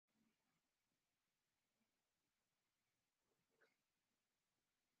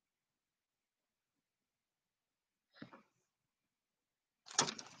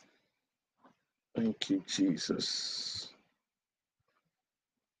Thank you, Jesus.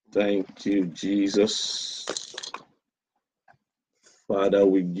 Thank you, Jesus. Father,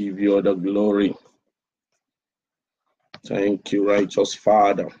 we give you all the glory. Thank you, righteous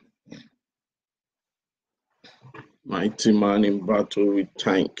Father. Mighty man in battle, we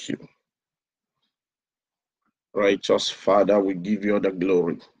thank you. Righteous Father, we give you all the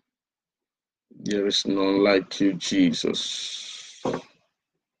glory. There is none like you, Jesus.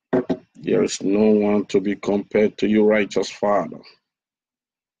 There is no one to be compared to you, righteous Father.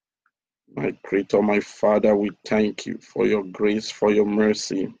 My Creator, my Father, we thank you for your grace, for your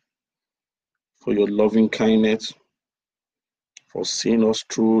mercy, for your loving kindness, for seeing us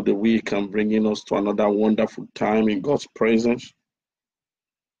through the week and bringing us to another wonderful time in God's presence.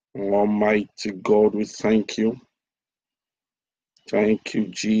 Almighty God, we thank you. Thank you,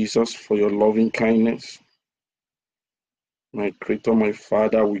 Jesus, for your loving kindness. My Creator, my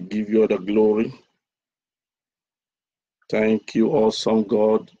Father, we give you all the glory. Thank you, awesome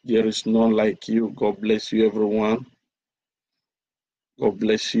God. There is none like you. God bless you, everyone. God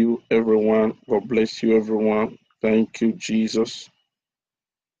bless you, everyone. God bless you, everyone. Thank you, Jesus.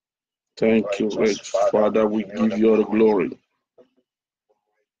 Thank you, rich Father. We give you all the glory.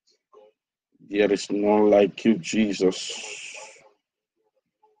 There is none like you, Jesus.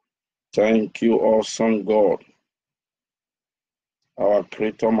 Thank you, awesome God. Our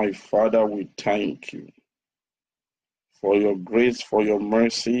Creator, my Father, we thank you for your grace, for your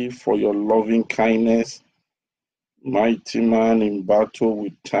mercy, for your loving kindness. Mighty man in battle,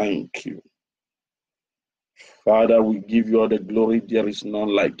 we thank you. Father, we give you all the glory. There is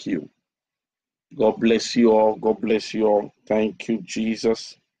none like you. God bless you all. God bless you all. Thank you,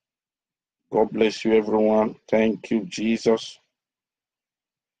 Jesus. God bless you, everyone. Thank you, Jesus.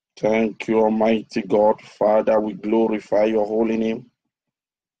 Thank you, Almighty God. Father, we glorify your holy name.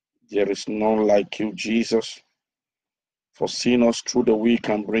 There is none like you, Jesus, for seeing us through the week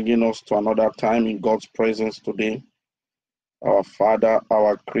and bringing us to another time in God's presence today. Our Father,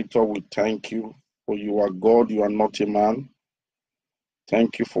 our Creator, we thank you, for you are God, you are not a man.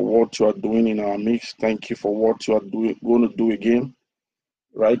 Thank you for what you are doing in our midst. Thank you for what you are going to do again.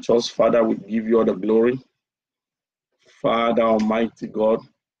 Righteous Father, we give you all the glory. Father, Almighty God,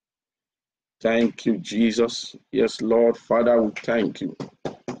 thank you, Jesus. Yes, Lord, Father, we thank you.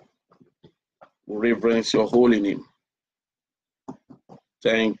 We reverence your holy name.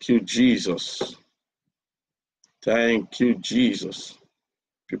 Thank you, Jesus. Thank you, Jesus.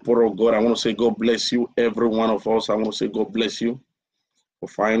 People of God, I want to say God bless you, every one of us. I want to say God bless you for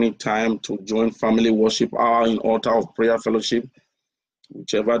finding time to join Family Worship Hour in Altar of Prayer Fellowship.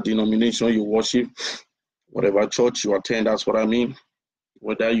 Whichever denomination you worship, whatever church you attend, that's what I mean.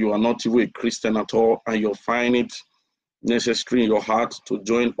 Whether you are not even a Christian at all and you find it necessary in your heart to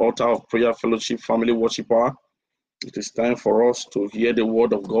join Altar of Prayer Fellowship Family Worship Hour, it is time for us to hear the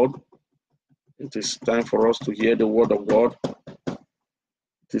word of God. It is time for us to hear the word of God.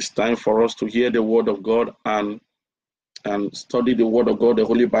 It is time for us to hear the word of God and study the word of God, the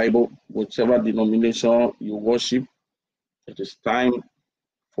Holy Bible, whichever denomination you worship. It is time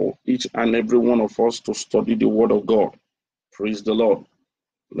for each and every one of us to study the word of God. Praise the Lord.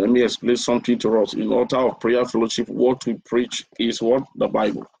 Let me explain something to us. In Altar of Prayer Fellowship, what we preach is what? The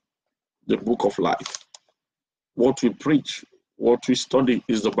Bible, the book of life. What we preach, what we study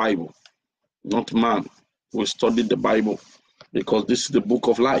is the Bible, not man. We study the Bible because this is the book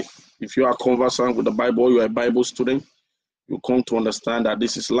of life. If you are conversant with the Bible, you are a Bible student, you come to understand that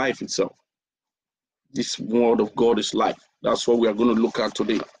this is life itself. This word of God is life. That's what we are going to look at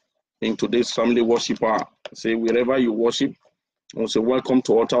today in today's Family Worship Hour. Say, wherever you worship, I want to say, welcome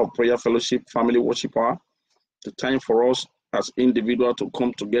to Altar of Prayer Fellowship Family Worship Hour. The time for us as individuals to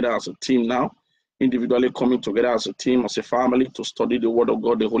come together as a team now, individually coming together as a team, as a family to study the Word of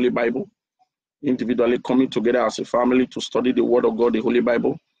God, the Holy Bible, individually coming together as a family to study the Word of God, the Holy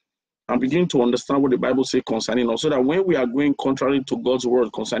Bible, and begin to understand what the Bible says concerning us, so that when we are going contrary to God's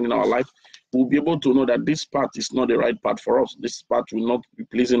Word concerning our life, we'll be able to know that this path is not the right path for us. This path will not be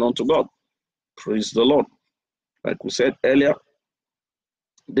pleasing unto God. Praise the Lord. Like we said earlier,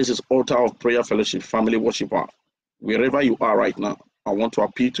 this is Altar of Prayer Fellowship Family Worship Hour. Wherever you are right now, I want to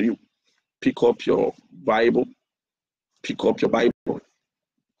appeal to you. Pick up your Bible. Pick up your Bible.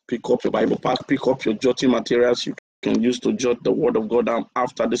 Pick up your Bible. Pick up your jotting materials you can use to jot the word of God down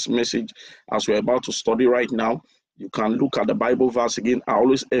after this message. As we're about to study right now, you can look at the Bible verse again. I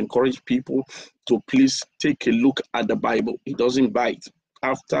always encourage people to please take a look at the Bible. It doesn't bite.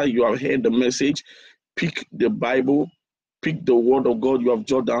 After you have heard the message, pick the Bible, pick the word of God you have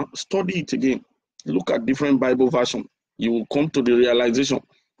jotted down, study it again. Look at different Bible versions. You will come to the realization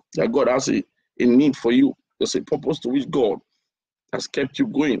that God has a a need for you. There's a purpose to which God has kept you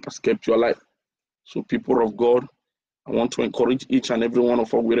going, has kept you alive. So people of God, I want to encourage each and every one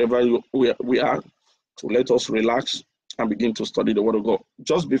of us, wherever we are, to let us relax and begin to study the Word of God.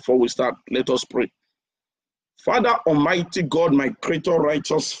 Just before we start, let us pray. Father, Almighty God, my Creator,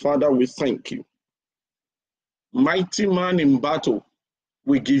 righteous Father, we thank you. Mighty man in battle,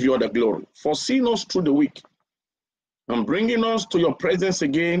 we give you all the glory for seeing us through the week and bringing us to your presence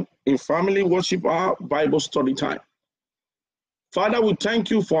again in family worship hour, Bible study time. Father, we thank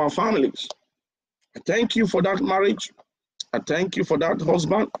you for our families. I thank you for that marriage. I thank you for that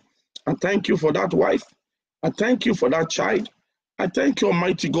husband. I thank you for that wife. I thank you for that child. I thank you,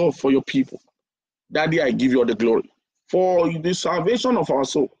 Almighty God, for your people. Daddy, I give you all the glory. For the salvation of our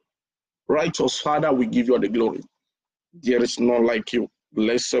soul, righteous Father, we give you all the glory. There is none like you.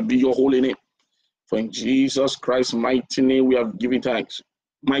 Blessed be your holy name. For in Jesus Christ's mighty name we have given thanks.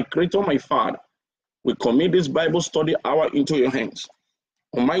 My Creator, my Father, we commit this Bible study hour into your hands.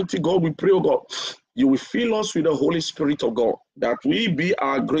 Almighty God, we pray, oh God, you will fill us with the Holy Spirit of God, that we be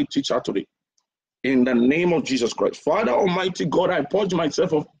our great teacher today. In the name of Jesus Christ. Father, Almighty God, I purge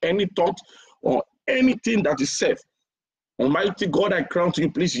myself of any thought or anything that is said. Almighty God, I crown to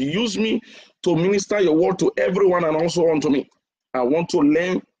you. Please use me to minister your word to everyone and also unto me. I want to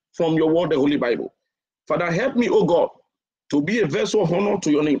learn from your word, the Holy Bible. Father, help me, oh God, to be a vessel of honor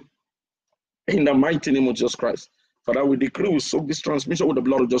to your name. In the mighty name of Jesus Christ. Father, we decree we soak this transmission with the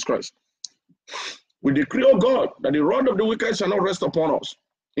blood of Jesus Christ. We decree, oh God, that the rod of the wicked shall not rest upon us.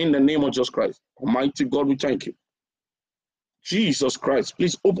 In the name of Jesus Christ. Almighty God, we thank you. Jesus Christ,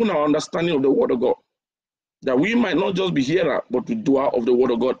 please open our understanding of the word of God, that we might not just be hearer, but be doer of the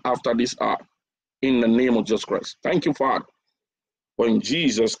word of God after this hour. In the name of Jesus Christ. Thank you, Father. For in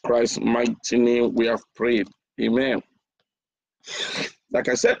Jesus Christ's mighty name we have prayed. Amen. Like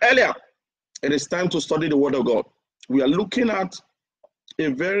I said earlier, it is time to study the word of God. We are looking at a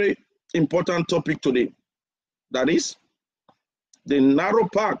very important topic today. That is the narrow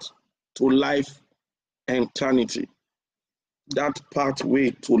path to life and eternity. That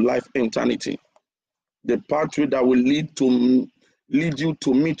pathway to life and eternity. The pathway that will lead you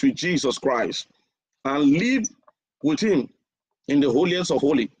to meet with Jesus Christ and live with him in the holiest of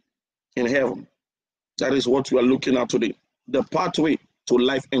holy in heaven. That is what we are looking at today. The pathway to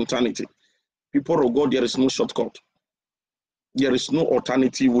life and eternity. People of God, there is no shortcut. There is no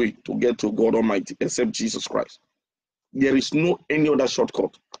alternative way to get to God Almighty except Jesus Christ. There is no any other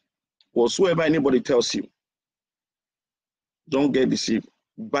shortcut. Whatsoever anybody tells you, don't get deceived.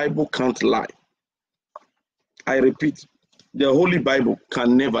 Bible can't lie. I repeat, the Holy Bible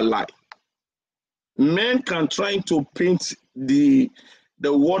can never lie. Men can try to paint the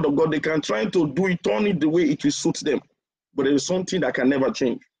word of God. They can try to do it, turn it the way it will suit them. But there is something that can never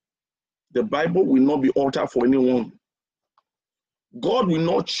change. The Bible will not be altered for anyone. God will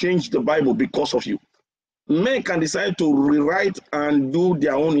not change the Bible because of you. Men can decide to rewrite and do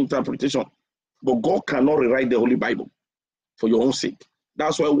their own interpretation, but God cannot rewrite the Holy Bible for your own sake.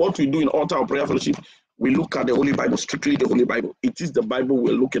 That's why what we do in altar of prayer fellowship, we look at the Holy Bible, strictly the Holy Bible. It is the Bible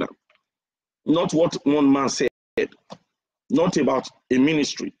we're looking at. Not what one man said, not about a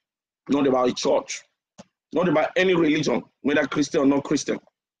ministry, not about a church, not about any religion, whether Christian or not Christian.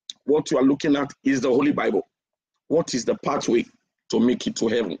 What you are looking at is the Holy Bible. What is the pathway to make it to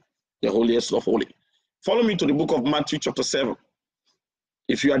heaven, the holiest of holy? Follow me to the book of Matthew chapter 7.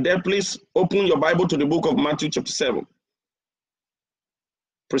 If you are there, please open your Bible to the book of Matthew chapter 7.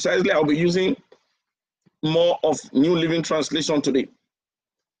 Precisely, I'll be using more of New Living Translation today.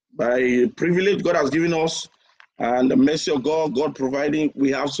 By privilege God has given us and the mercy of God, God providing,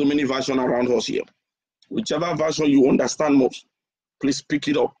 we have so many versions around us here. Whichever version you understand most, please pick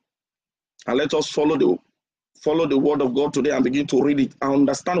it up. And let us follow the word of God today and begin to read it and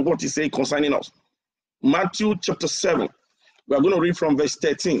understand what he says concerning us. Matthew chapter 7. We are going to read from verse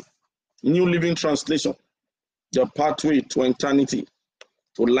 13. New Living Translation. The pathway to eternity,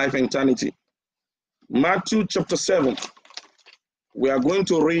 to life and eternity. Matthew chapter 7. We are going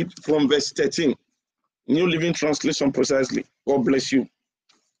to read from verse 13. New Living Translation precisely. God bless you,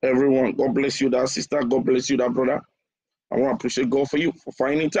 everyone. God bless you, that sister. God bless you, that brother. I want to appreciate God for you for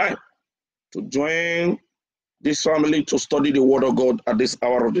finding time to join this family to study the word of God at this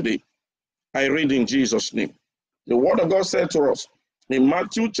hour of the day. I read in Jesus' name. The word of God said to us in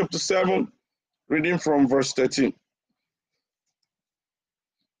Matthew chapter 7, reading from verse 13.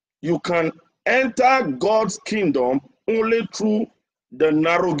 You can enter God's kingdom only through the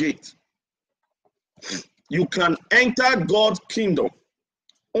narrow gate. You can enter God's kingdom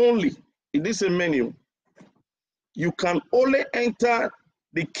only. It is a menu. You can only enter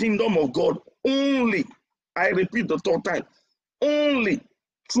the kingdom of God only, I repeat the third time, only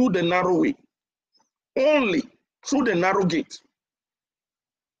through the narrow way, only through the narrow gate.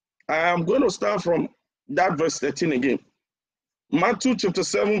 I am going to start from that verse 13 again. Matthew chapter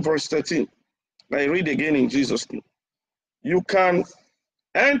 7, verse 13. I read again in Jesus' name. You can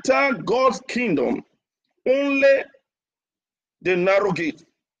enter God's kingdom only the narrow gate.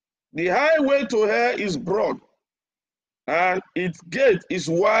 The highway to hell is broad, and its gate is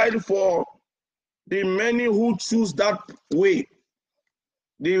wide for the many who choose that way.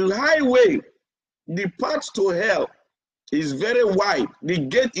 The highway, the path to hell, is very wide. The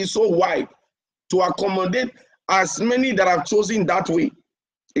gate is so wide to accommodate as many that have chosen that way.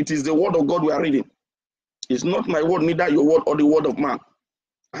 It is the word of God we are reading. It's not my word, neither your word or the word of man.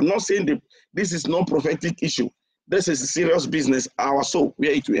 I'm not saying that this is not prophetic issue. This is a serious business, our soul,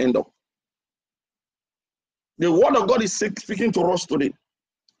 where it will end up. The word of God is speaking to us today.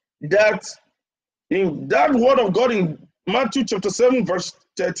 That in that word of God in Matthew chapter 7, verse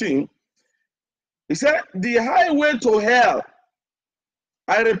 13, he said, the highway to hell,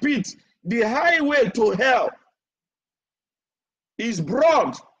 I repeat, the highway to hell is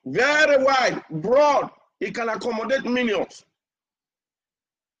broad, very wide, broad. It can accommodate millions.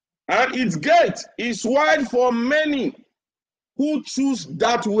 And its gate is wide for many who choose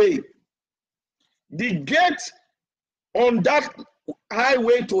that way. The gate on that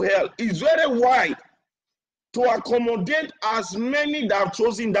highway to hell is very wide to accommodate as many that have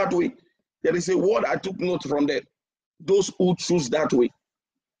chosen that way. There is a word I took note from there. Those who choose that way.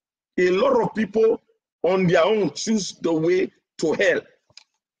 A lot of people on their own choose the way to hell.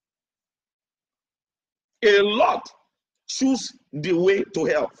 A lot choose the way to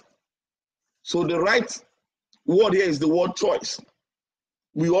hell. So the right word here is the word choice.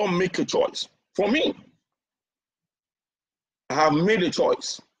 We all make a choice. For me, I have made a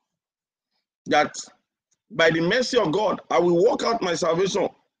choice that by the mercy of God, I will walk out my salvation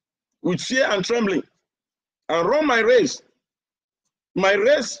with fear and trembling and run my race. My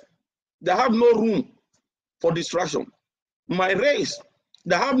race that have no room for distraction. My race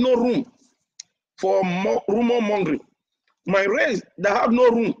that have no room for rumor mongering. My race that have no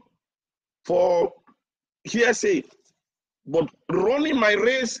room for hearsay, but running my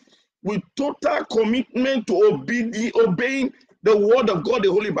race with total commitment to obeying the word of God,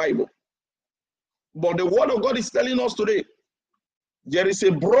 the Holy Bible. But the word of God is telling us today, there is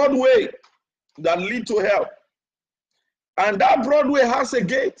a broad way that leads to hell. And that broad way has a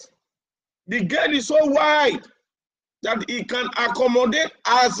gate. The gate is so wide that it can accommodate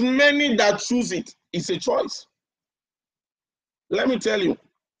as many that choose it. It's a choice. Let me tell you,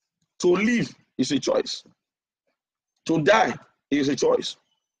 to live is a choice. To die is a choice.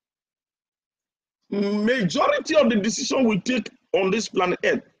 Majority of the decisions we take on this planet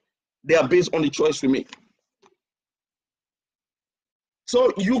Earth, they are based on the choice we make.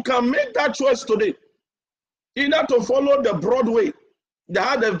 So you can make that choice today, either to follow the broad way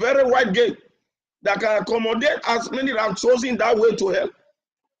that has a very wide gate that can accommodate as many that have chosen that way to hell,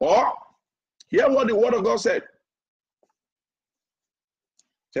 or hear what the word of God said.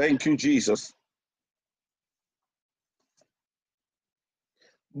 Thank you, Jesus.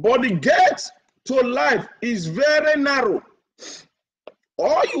 But the gate to life is very narrow.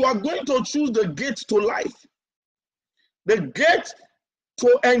 Or you are going to choose the gate to life. The gate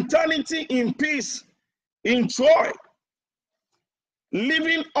to eternity in peace, in joy,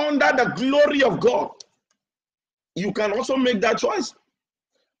 living under the glory of God. You can also make that choice.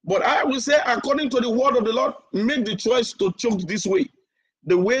 But I will say, according to the word of the Lord, make the choice to choose this way.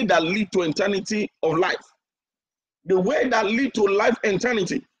 The way that leads to eternity of life. The way that leads to life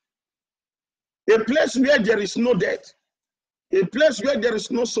eternity. A place where there is no death. A place where there is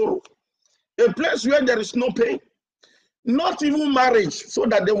no sorrow. A place where there is no pain. Not even marriage, so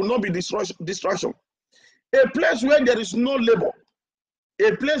that there will not be distraction. A place where there is no labor.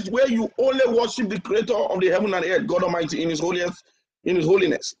 A place where you only worship the creator of the heaven and earth, God Almighty, in his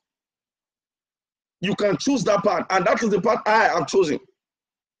holiness. You can choose that path, and that is the path I have chosen.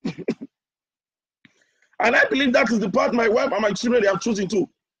 And I believe that is the path my wife and my children, they have chosen too,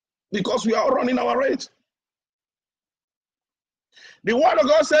 because we are all running our race. The word of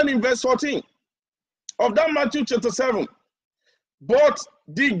God said in verse 14 of that Matthew chapter 7, but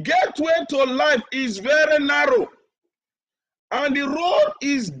the gateway to life is very narrow, and the road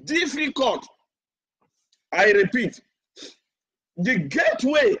is difficult. I repeat, the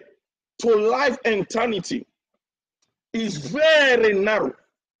gateway to life eternity is very narrow,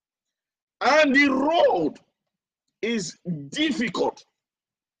 and the road is difficult.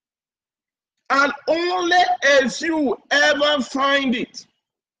 And only a few ever find it.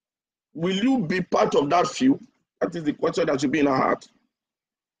 Will you be part of that few? That is the question that should be in our heart.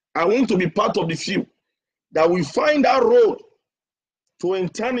 I want to be part of the few that will find that road to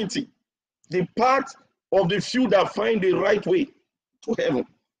eternity, the part of the few that find the right way to heaven.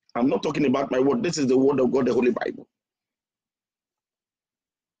 I'm not talking about my word. This is the word of God, the Holy Bible.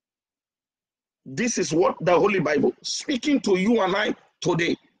 This is what the Holy Bible speaking to you and I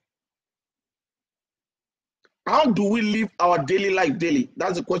today. How do we live our daily life daily?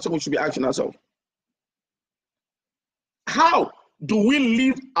 That's the question we should be asking ourselves. How do we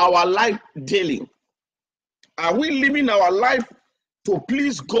live our life daily? Are we living our life to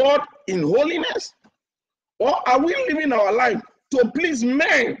please God in holiness? Or are we living our life to please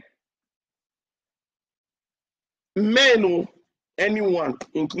men? Men or anyone,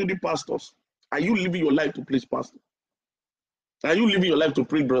 including pastors. Are you living your life to please pastor? Are you living your life to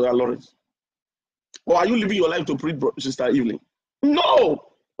please Brother Lawrence? Or are you living your life to please Sister Evelyn? No,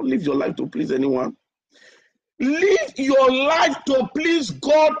 don't live your life to please anyone. Live your life to please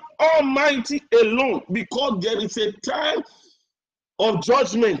God Almighty alone, because there is a time of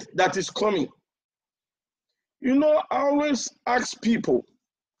judgment that is coming. You know, I always ask people,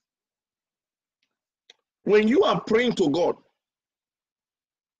 when you are praying to God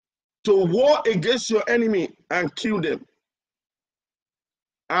to war against your enemy and kill them,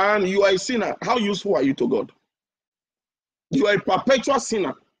 and you are a sinner, how useful are you to God? You are a perpetual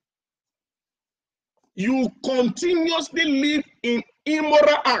sinner. You continuously live in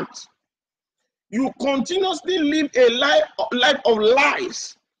immoral acts. You continuously live a life of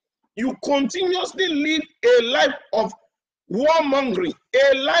lies. You continuously live a life of warmongering,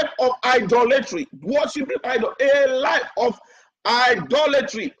 a life of idolatry, worshiping idol, a life of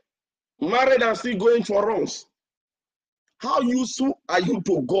idolatry, married and still going for wrongs. How useful are you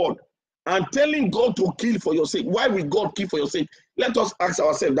to God and telling God to kill for your sake? Why will God kill for your sake? Let us ask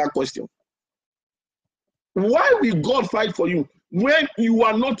ourselves that question. Why will God fight for you when you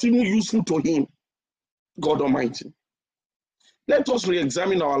are not even useful to Him, God Almighty? Let us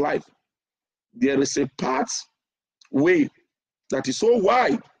re-examine our life. There is a pathway that is so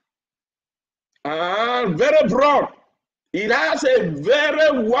wide and very broad. It has a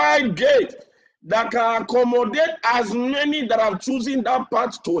very wide gate that can accommodate as many that have chosen that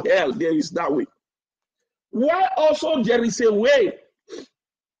path to hell. There is that way. Why also there is a way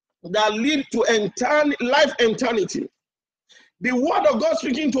that leads to life eternity. The word of God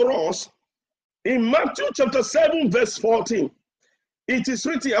speaking to us in Matthew chapter 7 verse 14. It is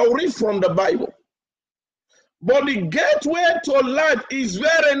written, I'll read from the Bible. But the gateway to life is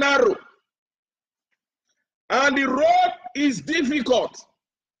very narrow, and the road is difficult.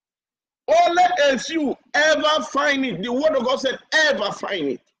 Only a few ever find it. The word of God said, ever find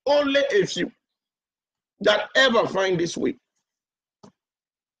it. Only a few that ever find this way.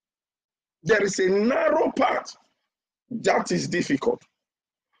 There is a narrow path that is difficult.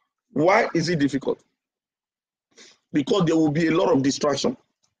 Why is it difficult? Because there will be a lot of distraction.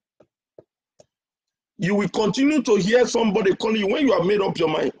 You will continue to hear somebody calling you when you have made up your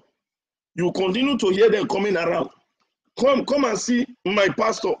mind. You will continue to hear them coming around. Come and see my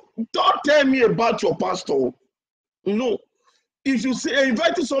pastor. Don't tell me about your pastor. No. If you say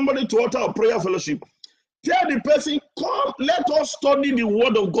inviting somebody to altar of prayer fellowship, tell the person, come, let us study the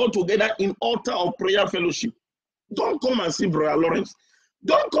word of God together in altar of prayer fellowship. Don't come and see Brother Lawrence.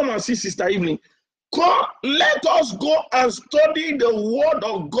 Don't come and see Sister Evelyn. Come, let us go and study the word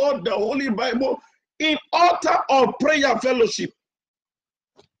of God, the Holy Bible, in altar of prayer fellowship.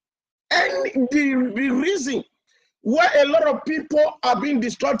 And the reason why a lot of people are being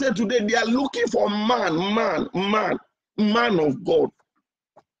distracted today, they are looking for man of God.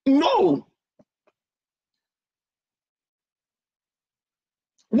 No.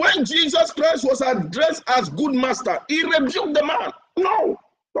 When Jesus Christ was addressed as good master, he rebuked the man. No,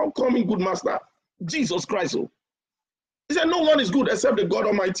 don't call me good master. Jesus Christ. Oh. He said, no one is good except the God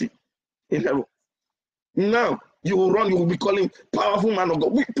Almighty in heaven. Now, you will run, you will be calling powerful man of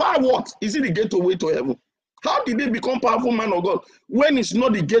God. Power what? Is it the gateway to heaven? How did they become powerful man of God when it's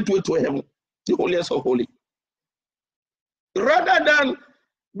not the gateway to heaven? The holiest of holy. Rather than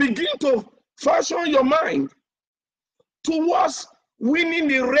begin to fashion your mind towards winning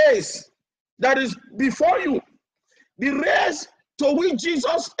the race that is before you, the race to which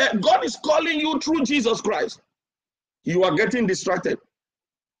God is calling you through Jesus Christ, you are getting distracted.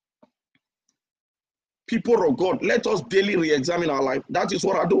 People of God, let us daily re-examine our life. That is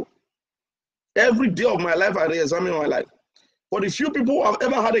what I do. Every day of my life, I re-examine my life. For the few people who have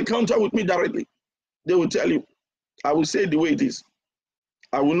ever had an encounter with me directly, they will tell you, I will say the way it is.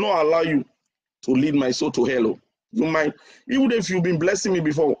 I will not allow you to lead my soul to hell. You might, even if you've been blessing me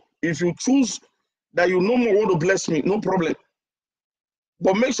before, If you choose that you no more want to bless me, no problem.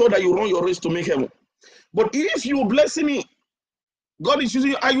 But make sure that you run your race to make heaven. But if you bless me, God is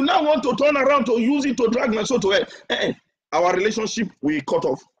using you, and you now want to turn around to use it to drag my soul to hell, our relationship will cut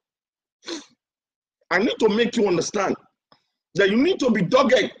off. I need to make you understand that you need to be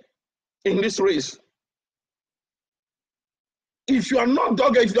dogged in this race. If you are not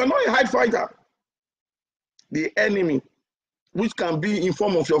dogged, if you are not a hard fighter, the enemy, which can be in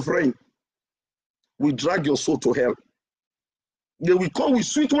form of your friend, will drag your soul to hell. They will come with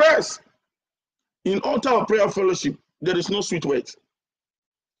sweet words. In altar of prayer fellowship, there is no sweet words.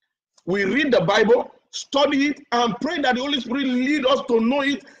 We read the Bible, study it, and pray that the Holy Spirit lead us to know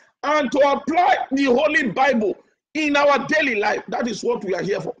it and to apply the Holy Bible in our daily life. That is what we are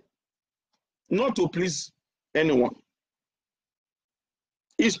here for. Not to please anyone.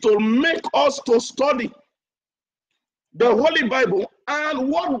 It's to make us to study the Holy Bible and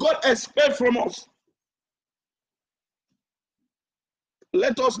what God expects from us.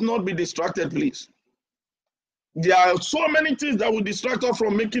 Let us not be distracted, please. There are so many things that will distract us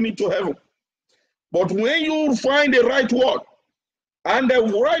from making it to heaven. But when you find the right word and the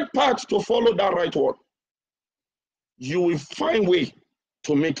right path to follow that right word, you will find way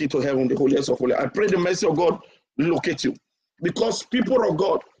to make it to heaven, the holiest of holy. I pray the mercy of God locate you. Because people of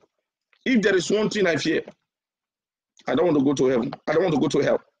God, if there is one thing I fear, I don't want to go to heaven. I don't want to go to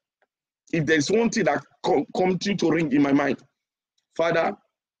hell. If there is one thing that continue to ring in my mind, Father,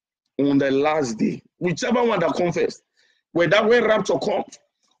 on the last day, whichever one that comes first, whether when rapture comes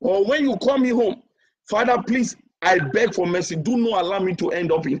or when you call me home, Father, please, I beg for mercy. Do not allow me to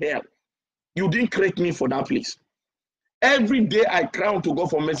end up in hell. You didn't create me for that place. Every day I cry out to God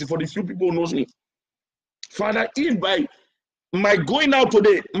for mercy for the few people who knows me. Father, if by my going out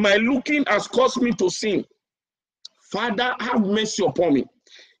today, my looking has caused me to sin, Father, have mercy upon me.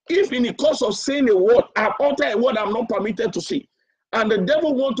 If in the course of saying a word, I utter a word I'm not permitted to say, and the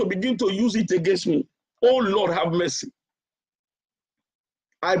devil wants to begin to use it against me, oh Lord, have mercy.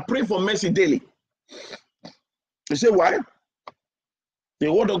 I pray for mercy daily. You say why?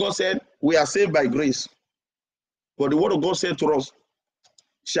 The word of God said, we are saved by grace. But the word of God said to us,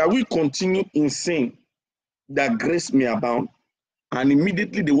 shall we continue in sin that grace may abound? And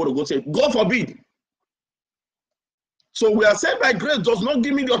immediately the word of God said, God forbid. So we are saved by grace does not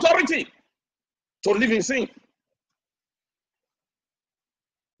give me the authority to live in sin.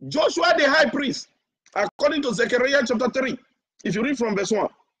 Joshua the high priest, according to Zechariah chapter 3, if you read from verse 1,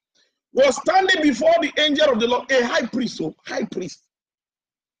 was standing before the angel of the Lord, a high priest, so high priest,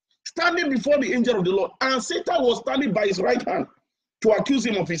 standing before the angel of the Lord, and Satan was standing by his right hand to accuse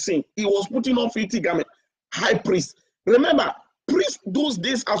him of his sin. He was putting on filthy garment. High priest. Remember, priests those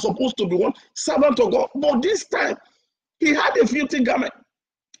days are supposed to be one servant of God, but this time he had a filthy garment.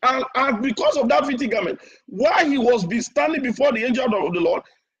 And because of that filthy garment, while he was standing before the angel of the Lord,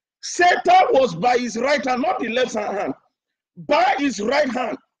 Satan was by his right hand, not the left hand, by his right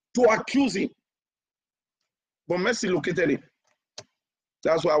hand to accuse him. But mercy located him.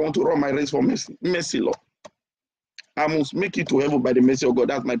 That's why I want to run my race for mercy. Mercy, Lord. I must make it to heaven by the mercy of God.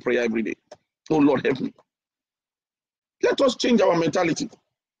 That's my prayer every day. Oh, Lord, help me. Let us change our mentality.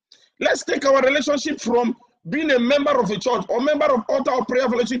 Let's take our relationship from being a member of a church or member of altar or prayer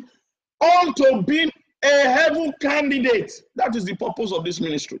fellowship on to being a heaven candidate. That is the purpose of this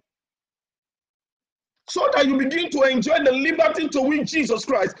ministry. So that you begin to enjoy the liberty to which Jesus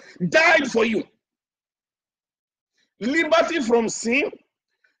Christ died for you. Liberty from sin,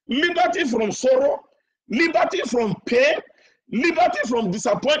 liberty from sorrow, liberty from pain, liberty from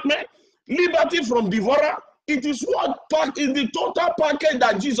disappointment, liberty from devourer. It is what is the total package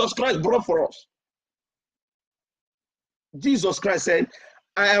that Jesus Christ brought for us. Jesus Christ said,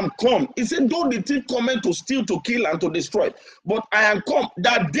 I am come. He said, though the thief come to steal, to kill, and to destroy, but I am come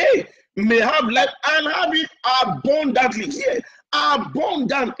that they may have life and have it abundantly. Here,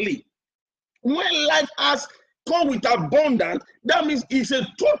 abundantly. When life has come with abundance, that means it's a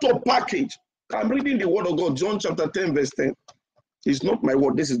total package. I'm reading the word of God, John chapter 10, verse 10. It's not my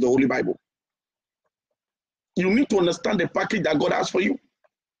word, this is the Holy Bible. You need to understand the package that God has for you.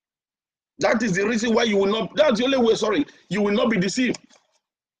 That is the reason why you will not, that's the only way, sorry, you will not be deceived.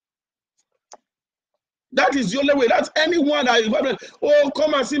 That is the only way. That's anyone that, oh,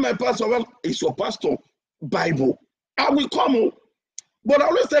 come and see my pastor. Well, it's your pastor, Bible. I will come. But I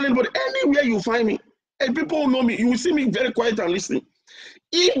always tell anybody, anywhere you find me, and people who know me, you will see me very quiet and listening.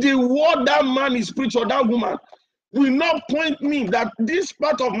 If the word that man is preaching or that woman will not point me that this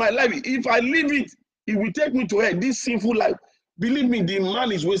part of my life, if I leave it, it will take me to hell, this sinful life. Believe me, the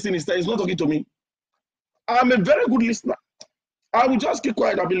man is wasting his time. He's not talking to me. I'm a very good listener. I will just keep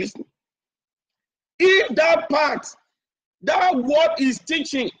quiet and be listening. If that part, that word is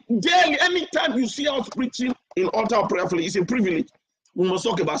teaching daily, anytime you see us preaching in altar or prayerfully, it's a privilege. We must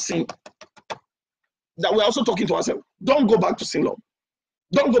talk about sin. That we're also talking to ourselves. Don't go back to sin, Lord.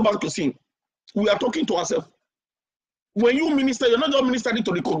 Don't go back to sin. We are talking to ourselves. When you minister, you're not just ministering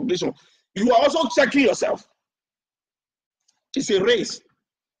to the congregation. You are also checking yourself. It's a race.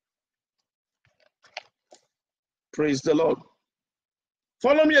 Praise the Lord.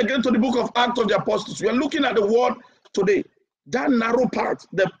 Follow me again to the book of Acts of the Apostles. We are looking at the word today. That narrow path,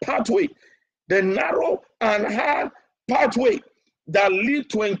 the pathway, the narrow and hard pathway that lead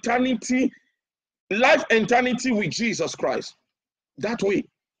to eternity, life eternity with Jesus Christ. That way.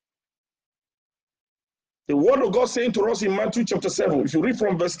 The word of God saying to us in Matthew chapter 7, if you read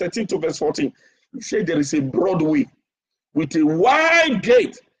from verse 13 to verse 14, he said there is a broad way with a wide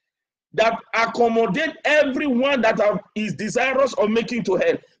gate that accommodate everyone that is desirous of making to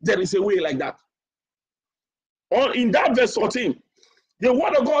hell. There is a way like that. In that verse 14, the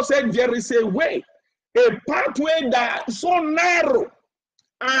word of God said there is a way, a pathway that is so narrow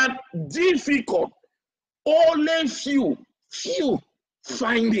and difficult. Only few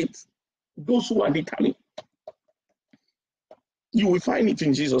find it. Those who are determined. You will find it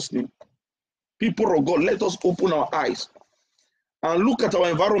in Jesus' name. People of God, let us open our eyes and look at our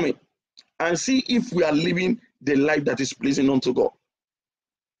environment and see if we are living the life that is pleasing unto God.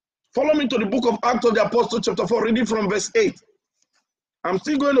 Follow me to the book of Acts of the Apostles, chapter 4, reading from verse 8. I'm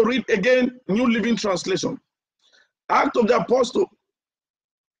still going to read again, New Living Translation. Acts of the Apostles,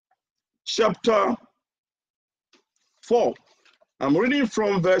 chapter 4. I'm reading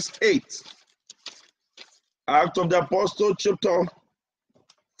from verse 8. Acts of the Apostles, chapter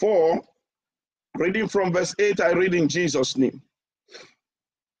 4, reading from verse 8, I read in Jesus' name.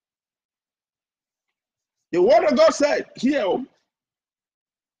 The word of God said here,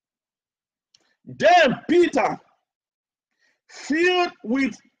 then Peter, filled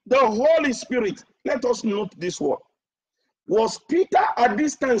with the Holy Spirit, let us note this word. Was Peter at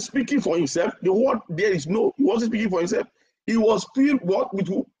this time speaking for himself? The word there is no, he wasn't speaking for himself. He was filled what? With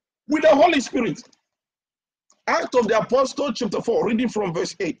who? With the Holy Spirit. Acts of the Apostles, chapter 4, reading from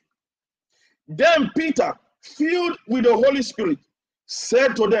verse 8. Then Peter, filled with the Holy Spirit,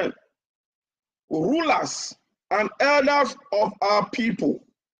 said to them, rulers and elders of our people,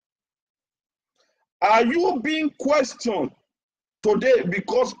 are you being questioned today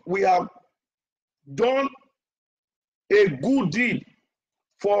because we have done a good deed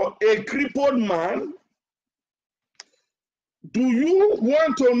for a crippled man? Do you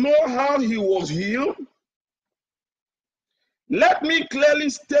want to know how he was healed? Let me clearly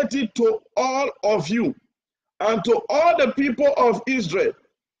state it to all of you and to all the people of Israel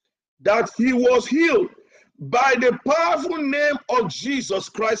that he was healed by the powerful name of Jesus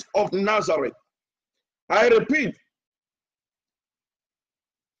Christ of Nazareth. I repeat,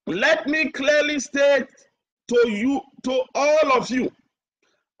 let me clearly state to you, to all of you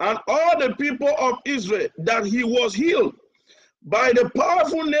and all the people of Israel that he was healed by the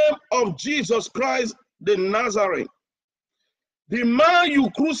powerful name of Jesus Christ the Nazarene, the man you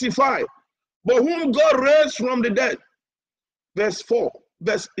crucified, but whom God raised from the dead.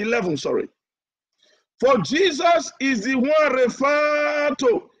 Verse 11, sorry. For Jesus is the one referred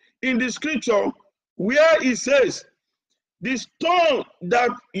to in the scripture where he says, the stone that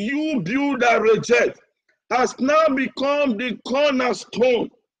you build and reject has now become the cornerstone.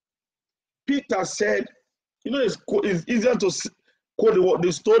 Peter said, you know, it's easier to quote the word,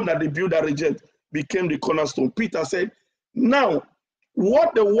 the stone that they build and reject became the cornerstone. Peter said, now,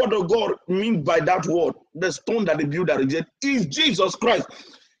 what the word of God means by that word, the stone that they build and reject, is Jesus Christ.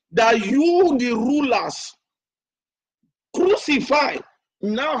 That you, the rulers, crucified,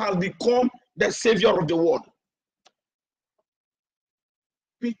 now has become the savior of the world.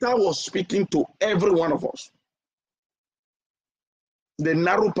 Peter was speaking to every one of us. The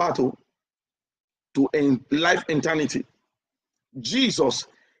narrow path to life eternity. Jesus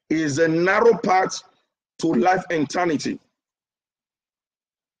is a narrow path to life eternity.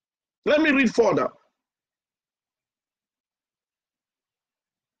 Let me read further.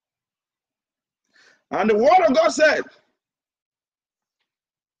 And the word of God said,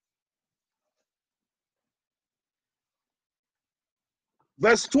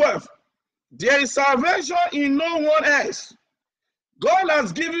 verse 12, there is salvation in no one else. God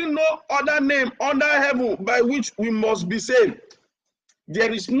has given no other name under heaven by which we must be saved.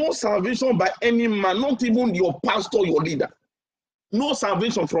 There is no salvation by any man, not even your pastor, your leader. No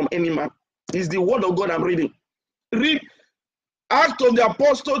salvation from any man. It's the word of God I'm reading. Read Acts of the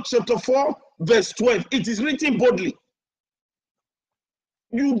Apostles, chapter 4, verse 12. It is written boldly.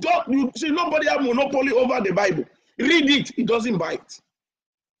 You see, nobody have monopoly over the Bible. Read it, it doesn't bite.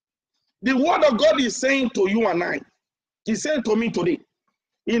 The word of God is saying to you and I, he's saying to me today,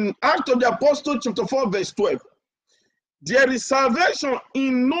 in Acts of the Apostle, chapter 4, verse 12, there is salvation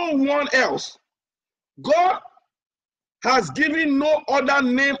in no one else. God has given no other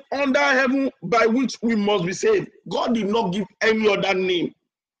name under heaven by which we must be saved. God did not give any other name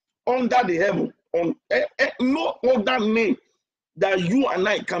under the heaven, no other name that you and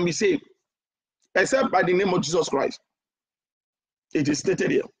I can be saved, except by the name of Jesus Christ. It is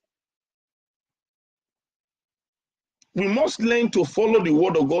stated here. We must learn to follow the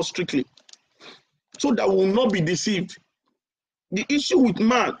word of God strictly so that we will not be deceived. The issue with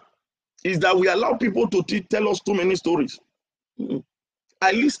man is that we allow people to tell us too many stories.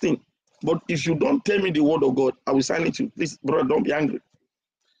 I listen, but if you don't tell me the word of God, I will silence you. Please, brother, don't be angry.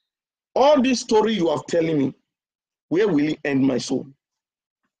 All this story you are telling me, where will it end my soul?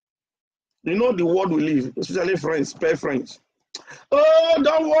 You know the world we live, especially friends, pair friends. Oh,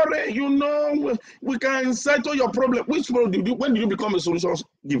 don't worry, you know, we can settle your problem. Which problem did you, when did you become a solution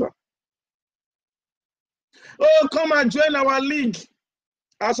giver? Oh, come and join our league,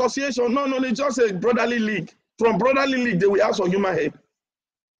 association. No, it's just a brotherly league. From brotherly league, they will ask for human help.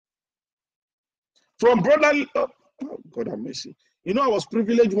 From brotherly, oh, God have mercy. You know, I was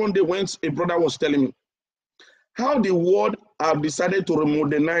privileged one day when a brother was telling me how the world have decided to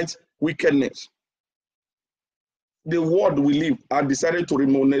modernize wickedness. The world we live have decided to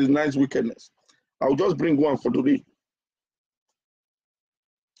modernize wickedness. I'll just bring one for today.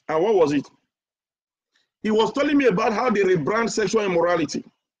 And what was it? He was telling me about how they rebrand sexual immorality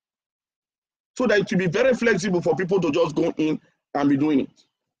so that it will be very flexible for people to just go in and be doing it.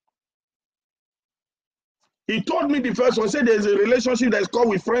 He told me the first one, said there's a relationship that is called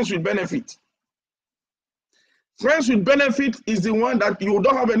with friends with benefit. Friends with benefit is the one that you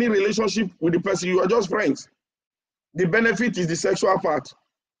don't have any relationship with the person, you are just friends. The benefit is the sexual part.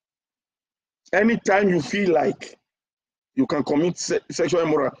 Anytime you feel like you can commit sexual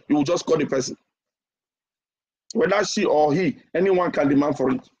immoral, you will just call the person. Whether she or he, anyone can demand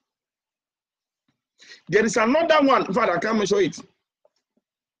for it. There is another one, in fact, I can't mention it.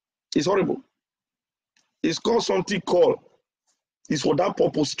 It's horrible. It's called something called, it's for that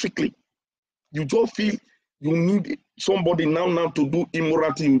purpose strictly. You just feel you need somebody now to do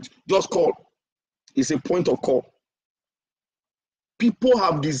immorality. Just call. It's a point of call. People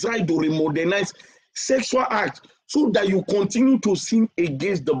have decided to remodernize sexual acts so that you continue to sin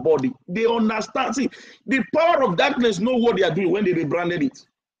against the body. They understand. See, the power of darkness know what they are doing when they rebranded it.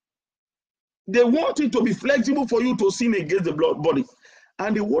 They want it to be flexible for you to sin against the body.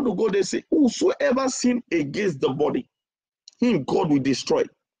 And the word of God, they say, whosoever sin against the body, him God will destroy.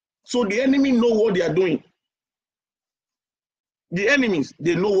 So the enemy know what they are doing. The enemies,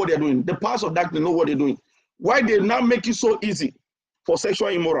 they know what they're doing. The powers of darkness know what they're doing. Why they now make it so easy for sexual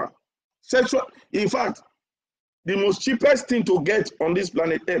immoral? In fact, the most cheapest thing to get on this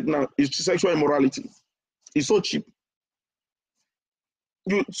planet Earth now is sexual immorality. It's so cheap.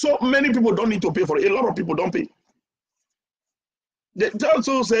 So many people don't need to pay for it. A lot of people don't pay. They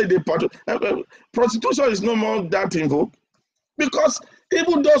also say prostitution is no more that in vogue, because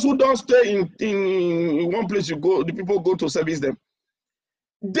even those who don't stay in one place, the people go to service them.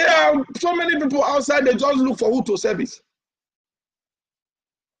 There are so many people outside, they just look for who to service.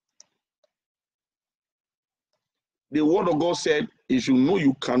 The word of God said, if you know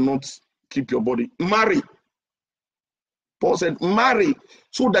you cannot keep your body, marry. Paul said, marry,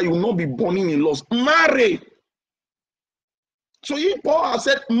 so that you will not be burning in lust. Marry. So if Paul has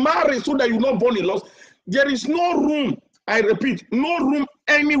said, marry, so that you will not burn in lust, there is no room, I repeat, no room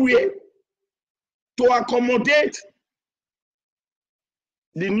anywhere to accommodate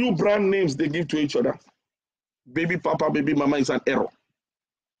the new brand names they give to each other. Baby papa, baby mama is an error.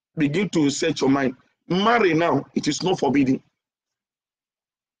 Begin to search your mind. Marry now, it is not forbidden.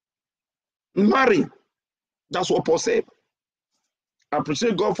 Marry. That's what Paul said. I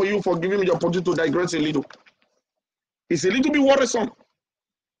appreciate God for you for giving me the opportunity to digress a little. It's a little bit worrisome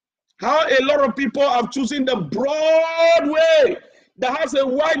how a lot of people have chosen the broad way that has a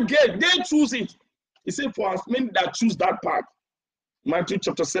wide gate. They choose it. He said, for as many that choose that path. Matthew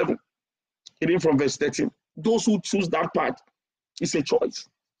chapter 7, reading from verse 13. Those who choose that path, it's a choice.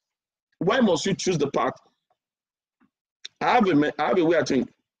 Why must you choose the path? I have a way I think.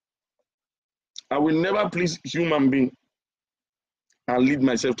 I will never please human being and lead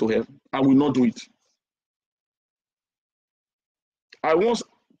myself to hell. I will not do it. I once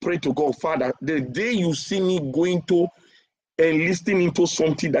prayed to God, Father, the day you see me going to enlisting into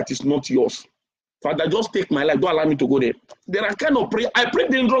something that is not yours, Father, just take my life. Don't allow me to go there. There are kind of prayer. I pray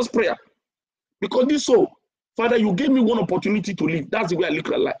dangerous prayer. Because this soul, Father, you gave me one opportunity to live. That's the way I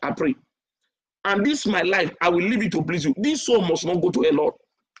look at life. I pray. And this my life. I will leave it to please you. This soul must not go to hell, Lord.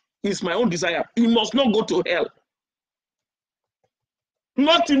 It's my own desire. It must not go to hell.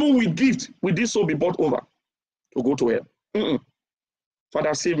 Not even with gift will this soul be bought over to go to hell.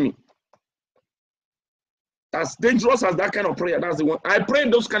 Father, save me. As dangerous as that kind of prayer, that's the one. I pray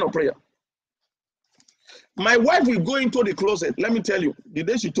those kind of prayer. My wife will go into the closet. Let me tell you, the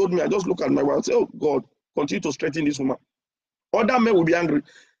day she told me, I just look at my wife and say, oh God, continue to strengthen this woman. Other men will be angry.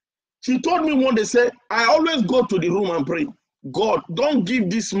 She told me one day, say, I always go to the room and pray. God, don't give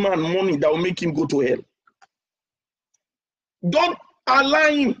this man money that will make him go to hell. Don't allow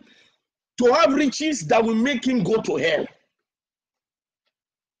him to have riches that will make him go to hell.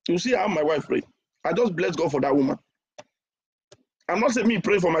 You see how my wife prayed. I just bless God for that woman. I'm not saying me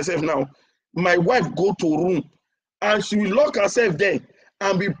pray for myself now. My wife go to a room and she will lock herself there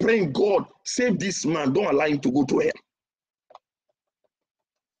and be praying, God, save this man. Don't allow him to go to hell.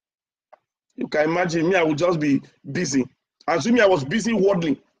 You can imagine me, I would just be busy. Assuming I was busy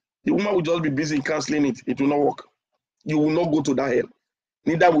waddling, the woman would just be busy canceling it. It will not work. You will not go to that hell.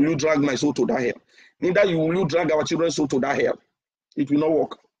 Neither will you drag my soul to that hell. Neither will you drag our children's soul to that hell. It will not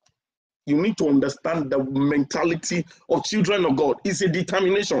work. You need to understand the mentality of children of God. It's a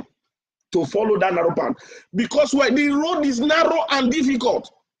determination to follow that narrow path. Because why? The road is narrow and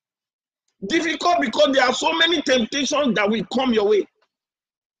difficult. Difficult because there are so many temptations that will come your way.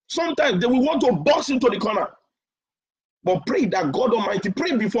 Sometimes they will want to box into the corner. But pray that God Almighty,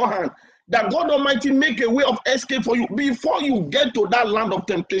 pray beforehand, that God Almighty make a way of escape for you before you get to that land of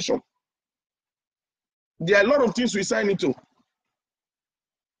temptation. There are a lot of things we sign into.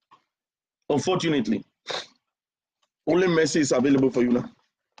 Unfortunately, only mercy is available for you now.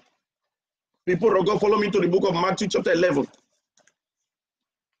 People of God, follow me to the book of Matthew chapter 11.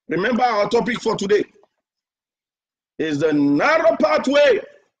 Remember our topic for today is the narrow pathway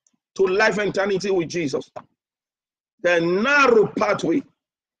to life and eternity with Jesus. The narrow pathway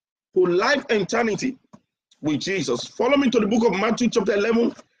to life and eternity with Jesus. Follow me to the book of Matthew chapter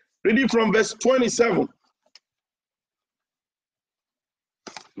 11, reading from verse 27.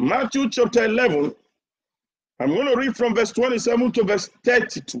 Matthew chapter 11, I'm going to read from verse 27 to verse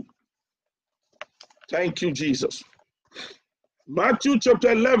 32. Thank you, Jesus. Matthew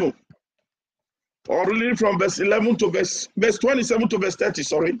chapter 11, or reading from verse 11 to verse 27 to verse 30,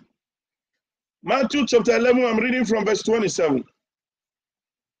 sorry. Matthew chapter 11, I'm reading from verse 27.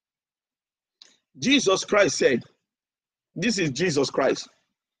 Jesus Christ said, this is Jesus Christ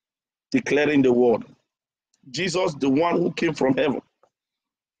declaring the word. Jesus, the one who came from heaven,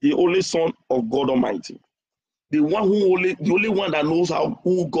 the only Son of God Almighty, the only one that knows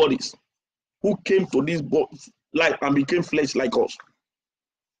who God is, who came to this life and became flesh like us.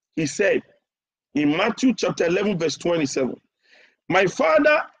 He said in Matthew chapter 11, verse 27, my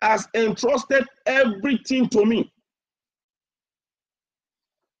Father has entrusted everything to me.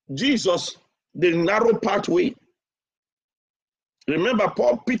 Jesus, the narrow pathway. Remember,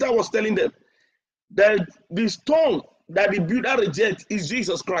 Peter was telling them that the stone that the builder rejects is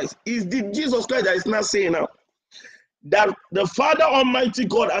Jesus Christ. Is the Jesus Christ that is not saying now that the Father Almighty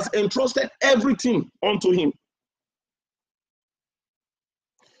God has entrusted everything unto him.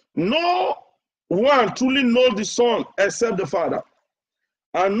 No one truly knows the Son except the Father.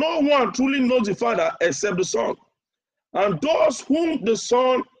 And no one truly knows the Father except the Son. And those whom the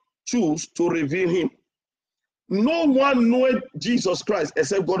Son choose to reveal him. No one knoweth Jesus Christ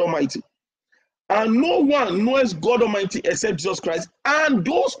except God Almighty. And no one knows God Almighty except Jesus Christ. And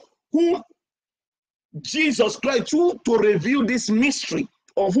those whom Jesus Christ choose to reveal this mystery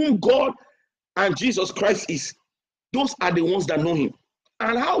of whom God and Jesus Christ is, those are the ones that know him.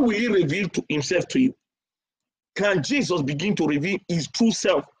 And how will he reveal himself to you? Can Jesus begin to reveal his true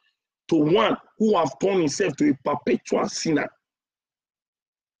self to one who have turned himself to a perpetual sinner?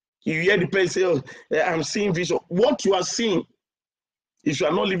 You hear the person say, oh, I'm seeing vision. What you are seeing, if you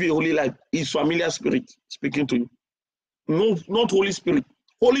are not living a holy life, is familiar spirit speaking to you. No, not Holy Spirit.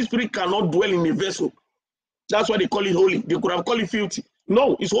 Holy Spirit cannot dwell in a vessel. That's why they call it holy. They could have called it filthy.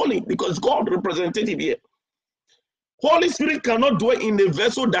 No, it's holy because God representative here. Holy Spirit cannot dwell in a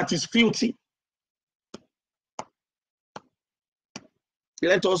vessel that is filthy.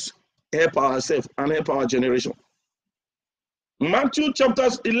 Let us help ourselves and help our generation. Matthew chapter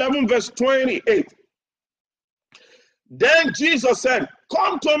 11, verse 28. Then Jesus said,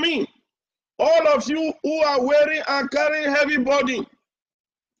 come to me, all of you who are wearing and carrying heavy burden.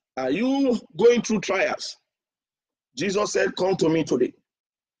 Are you going through trials? Jesus said, come to me today.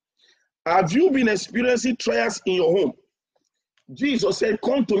 Have you been experiencing trials in your home? Jesus said,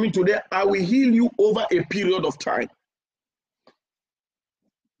 come to me today, I will heal you over a period of time.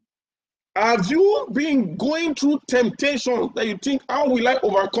 Have you been going through temptation that you think, how will I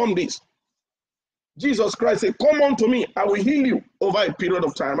overcome this? Jesus Christ said, come unto me, I will heal you over a period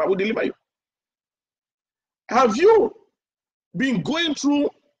of time. I will deliver you. Have you been going through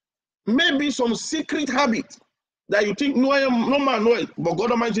maybe some secret habit that you think no man knows, but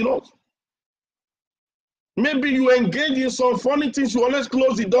God Almighty knows? Maybe you engage in some funny things, you always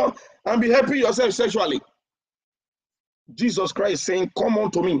close the door and be helping yourself sexually. Jesus Christ is saying, come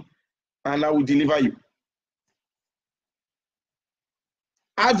unto me and I will deliver you.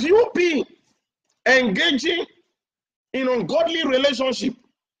 Have you been engaging in ungodly relationship?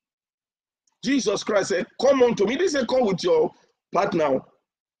 Jesus Christ said, come unto me. This is come with your partner.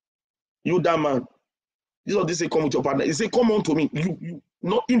 You that man. Jesus say come with your partner. He said, come unto me. You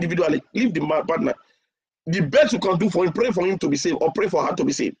not individually. Leave the partner. The best you can do for him, pray for him to be saved or pray for her to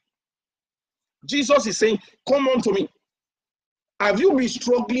be saved. Jesus is saying, come unto me. Have you been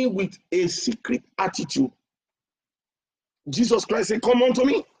struggling with a secret attitude? Jesus Christ said, come unto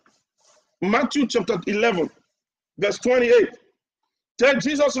me. Matthew chapter 11, verse 28. Then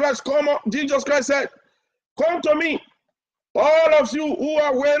Jesus Christ, Jesus Christ said, come to me, all of you who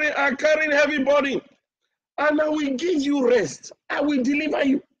are wearing and carrying heavy burden, and I will give you rest. I will deliver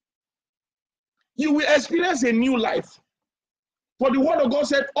you. You will experience a new life. For the word of God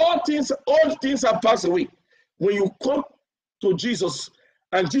said, all things have passed away. When you come to Jesus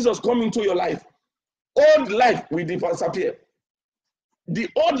and Jesus come into your life, old life will disappear. The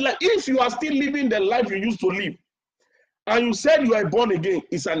old life, if you are still living the life you used to live, and you said you are born again,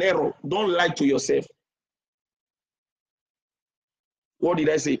 it's an error. Don't lie to yourself. What did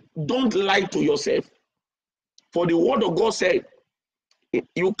I say? Don't lie to yourself. For the word of God said,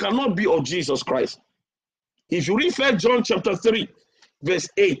 you cannot be of Jesus Christ. If you read 1 John chapter 3, verse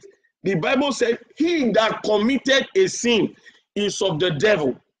 8, the Bible said, he that committed a sin is of the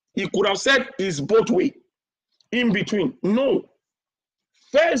devil. He could have said it's both way, in between. No.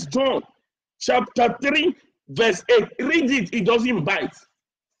 1 John chapter 3, verse 8. Read it, it doesn't bite.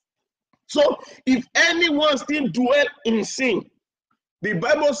 So if anyone still dwell in sin, the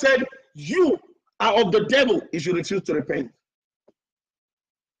Bible said, you are of the devil if you refuse to repent.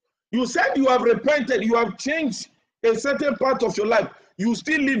 You said you have repented, you have changed a certain part of your life. You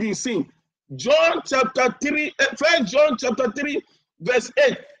still live in sin. John chapter 3, 1 John chapter 3, verse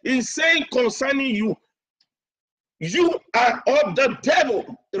 8 is saying concerning you, you are of the devil.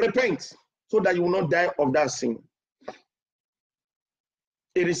 Repent so that you will not die of that sin.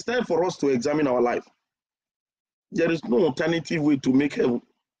 It is time for us to examine our life. There is no alternative way to make heaven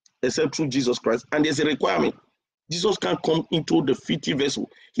except through Jesus Christ. And there's a requirement. Jesus can't come into the filthy vessel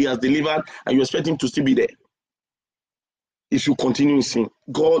he has delivered and you expect him to still be there. If you continue in sin,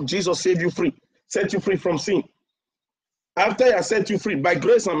 Jesus saved you free, set you free from sin. After he has set you free by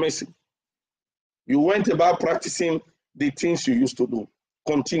grace and mercy, you went about practicing the things you used to do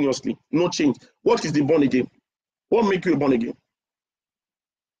continuously, no change. What is the born again? What makes you born again?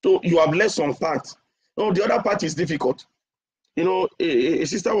 So you have left some part. No, the other part is difficult. You know, a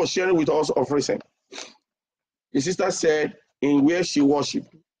sister was sharing with us of recent. The sister said in where she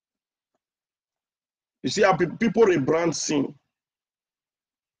worshiped, you see how people rebrand sin.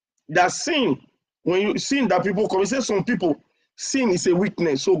 That sin, when you sin that people come, you say some people, sin is a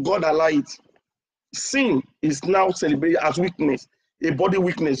weakness, so God allow it. Sin is now celebrated as weakness, a body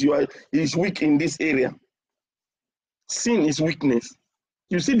weakness. You is weak in this area. Sin is weakness.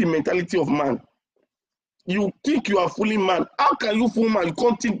 You see the mentality of man. You think you are fooling man. How can you fool man? You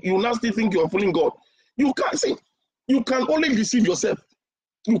can't think, you now still think you are fooling God. You can't see. You can only deceive yourself.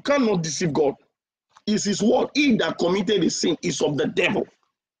 You cannot deceive God. It's his word. He that committed a sin is of the devil.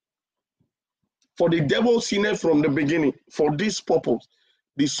 For the devil sinned from the beginning. For this purpose,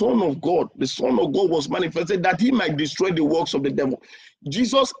 the Son of God was manifested that he might destroy the works of the devil.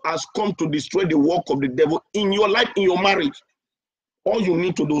 Jesus has come to destroy the work of the devil in your life, in your marriage. All you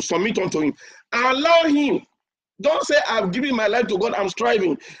need to do, submit unto him. Allow him. Don't say, I've given my life to God, I'm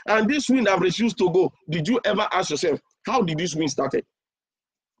striving, and this wind I've refused to go. Did you ever ask yourself, how did this wind start?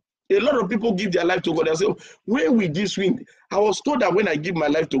 A lot of people give their life to God and say, where will this wind? I was told that when I give my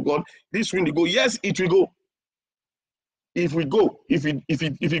life to God, this wind will go. Yes, it will go. If we go, if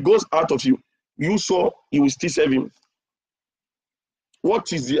it goes out of you, you saw you will still serve him.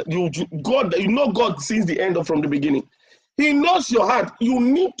 What is God? You know God since the end of from the beginning. He knows your heart. You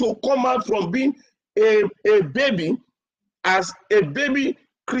need to come out from being a baby as a baby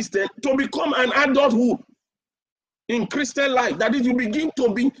Christian to become an adulthood. in Christian life. That is, you begin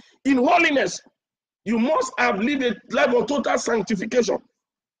to be in holiness. You must have lived a life of total sanctification.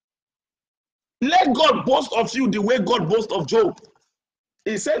 Let God boast of you the way God boasts of Job.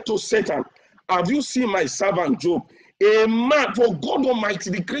 He said to Satan, have you seen my servant Job? A man, for God Almighty,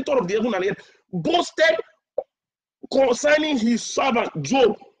 the creator of the heaven and earth, boasted concerning his servant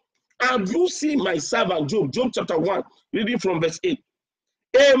Job. Have you seen my servant Job? Job chapter 1, reading from verse 8.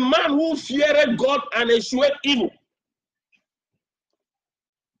 A man who feared God and eschewed evil.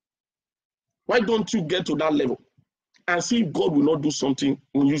 Why don't you get to that level and see if God will not do something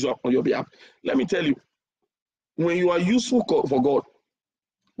unusual on your behalf? Let me tell you, when you are useful for God,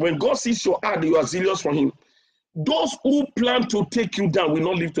 when God sees your heart, you are zealous for him, those who plan to take you down will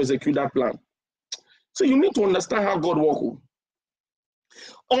not live to execute that plan. So you need to understand how God works.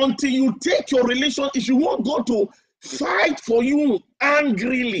 Until you take your relation, if you want God to fight for you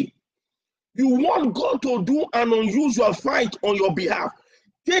angrily, you want God to do an unusual fight on your behalf,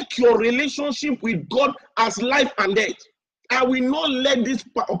 take your relationship with God as life and death. I will not let this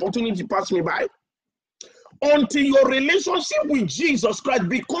opportunity pass me by. Until your relationship with Jesus Christ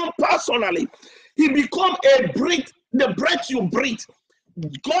become personally, he become a breath, the breath you breathe.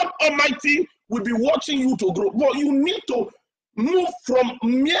 God Almighty will be watching you to grow. But you need to move from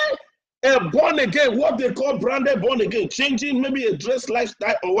mere born again, what they call branded born again, changing maybe a dress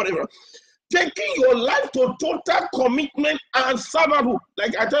lifestyle or whatever, taking your life to total commitment and servanthood.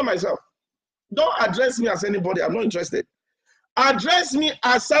 Like I tell myself, don't address me as anybody, I'm not interested. Address me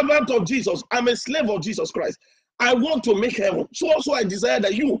as servant of Jesus. I'm a slave of Jesus Christ. I want to make heaven. So also I desire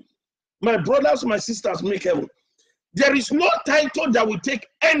that you, my brothers, my sisters, make heaven. There is no title that will take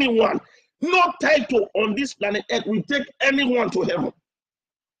anyone, no title on this planet Earth will take anyone to heaven.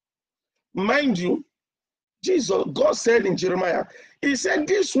 Mind you, Jesus, God said in Jeremiah, he said,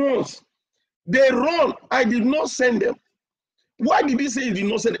 these ones, they run, I did not send them. Why did he say he did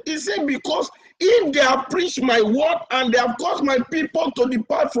not send them? He said, because if they have preached my word and they have caused my people to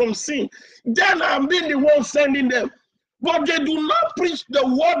depart from sin, then I'm being the one sending them. But they do not preach the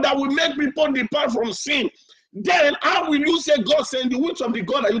word that will make people depart from sin. Then how will you say God sent you? Which of the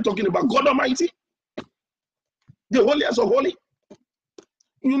God are you talking about? God Almighty? The holiest of holy?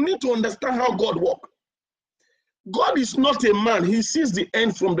 You need to understand how God works. God is not a man. He sees the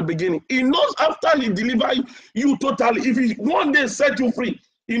end from the beginning. He knows after he delivers you totally, if he one day set you free,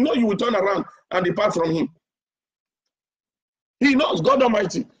 he knows you will turn around and depart from him. He knows, God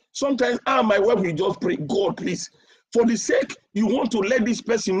Almighty. Sometimes my wife will just pray, God, please, for the sake you want to let this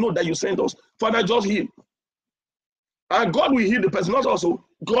person know that you sent us, Father, just heal. And God will heal the person, not also,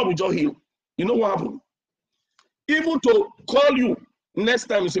 God will just heal. You know what happened? Even to call you next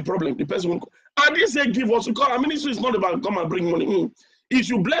time is a problem. The person won't call. I didn't say give us, because our ministry is not about come and bring money. If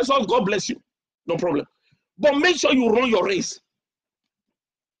you bless us, God bless you. No problem. But make sure you run your race.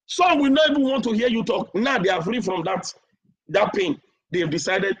 Some will not even want to hear you talk. Now they are free from that pain. They've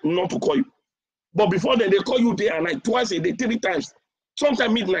decided not to call you. But before then, they call you day and night, twice a day, 3 times,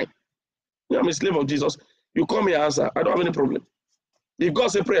 sometimes midnight. I'm a slave of Jesus. You call me, answer. I don't have any problem. If God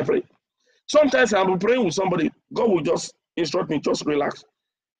say pray, pray. Sometimes I'm praying with somebody. God will just instruct me, just relax.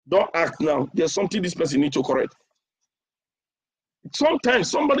 Don't act now. There's something this person needs to correct. Sometimes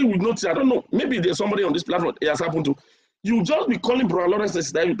somebody will notice, I don't know, maybe there's somebody on this platform it has happened to. You just be calling Brother Lawrence and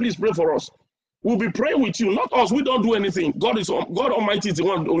say, please pray for us. We'll be praying with you, not us. We don't do anything. God Almighty is the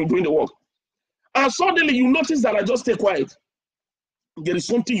one doing the work. And suddenly you notice that I just stay quiet. There is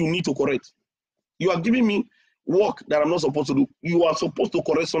something you need to correct. You are giving me work that I'm not supposed to do. You are supposed to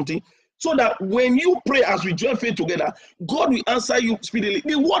correct something so that when you pray as we join faith together, God will answer you speedily.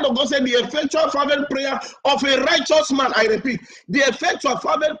 The word of God said, the effectual fervent prayer of a righteous man, I repeat, the effectual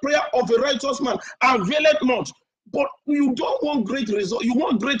fervent prayer of a righteous man availeth much. But you don't want great result. You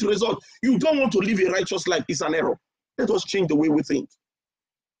want great result. You don't want to live a righteous life. It's an error. Let us change the way we think.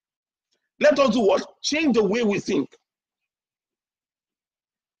 Let us do what? Change the way we think.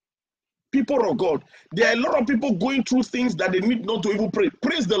 People of God, there are a lot of people going through things that they need not to even pray.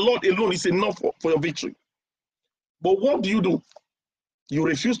 Praise the Lord alone is enough for your victory. But what do? You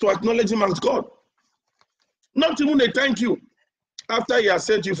refuse to acknowledge him as God. Not even a thank you after he has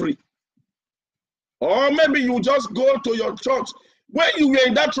set you free. Or maybe you just go to your church. When you were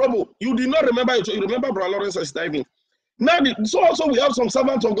in that trouble, you did not remember your church. You remember Brother Lawrence is diving. Now, so also we have some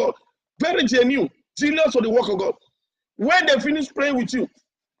servants of God, very genuine, serious for the work of God. When they finish praying with you,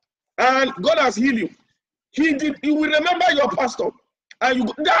 and God has healed you, you will remember your pastor.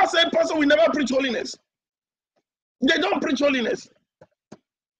 And that same pastor will never preach holiness. They don't preach holiness.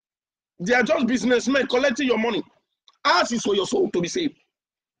 They are just businessmen collecting your money. Ours is for your soul to be saved.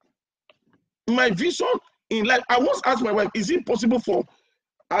 My vision in life. I once asked my wife, is it possible for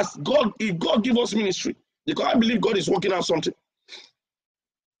us, God, if God give us ministry, because I believe God is working on something,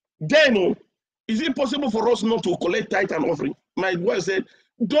 then is it possible for us not to collect tithe and offering? My wife said,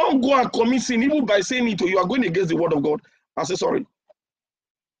 don't go and commit sin, even by saying it, you are going against the word of God. I said, sorry.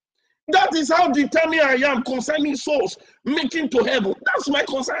 That is how determined I am concerning souls making to heaven. That's my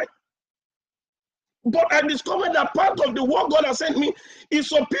concern. But I discovered that part of the work God has sent me is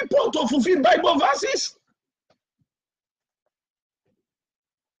for people to fulfill Bible verses.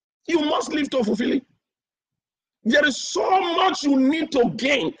 You must live to fulfill it. There is so much you need to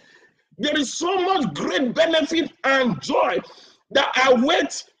gain. There is so much great benefit and joy that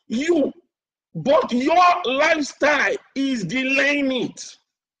awaits you. But your lifestyle is delaying it.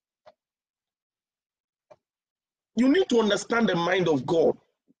 You need to understand the mind of God.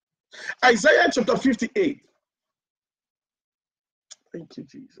 Isaiah chapter 58. Thank you,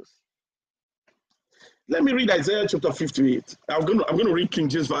 Jesus. Let me read Isaiah chapter 58. I'm going to read King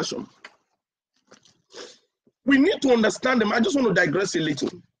James Version. We need to understand them. I just want to digress a little.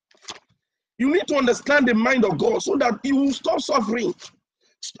 You need to understand the mind of God so that you will stop suffering.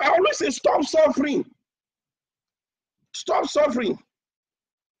 I always say, stop suffering. Stop suffering.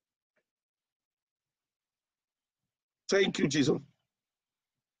 Thank you, Jesus.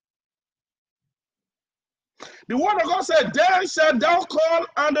 The word of God said, then shalt thou call,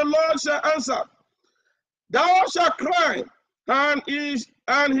 and the Lord shall answer. Thou shalt cry, and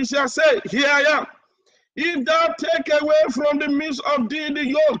he shall say, here I am. If thou take away from the midst of thee the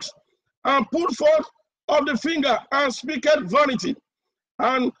yokes, and put forth of the finger, and speaketh vanity,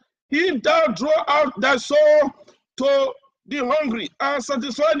 and if thou draw out thy soul to the hungry, and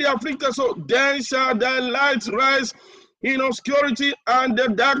satisfy the afflicted soul, then shall thy light rise in obscurity, and the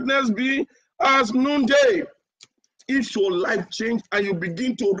darkness be as noonday. If your life change and you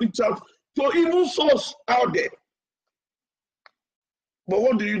begin to reach out to evil souls out there, but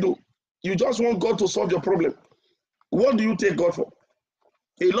what do? You just want God to solve your problem. What do you take God for?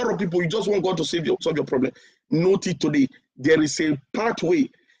 A lot of people, you just want God to solve your problem. Note it today. There is a pathway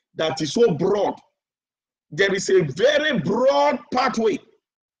that is so broad. There is a very broad pathway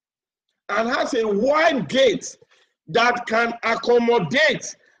and has a wide gate that can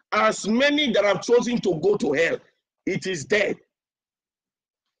accommodate as many that have chosen to go to hell. It is there.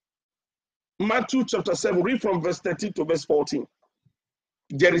 Matthew chapter 7, read from verse 13 to verse 14.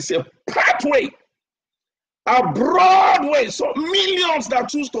 There is a pathway, a broad way. So millions that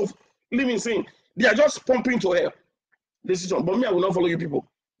choose to live in sin, they are just pumping to hell. Decision. But me, I will not follow you people.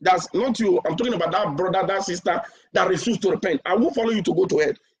 That's not you. I'm talking about that brother, that sister that refused to repent. I won't follow you to go to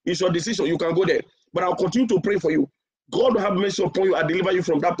hell. It's your decision. You can go there. But I'll continue to pray for you. God will have mercy upon you and deliver you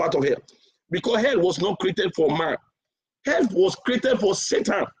from that part of hell. Because hell was not created for man. Hell was created for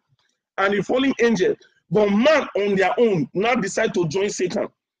Satan and the fallen angel. But man on their own now decide to join Satan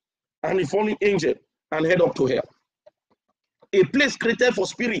and the fallen angel and head up to hell. A place created for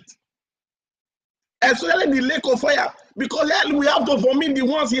spirit. Especially the lake of fire. Because hell, we have to vomit the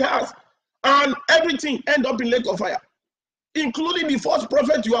ones he has. And everything end up in lake of fire. Including the false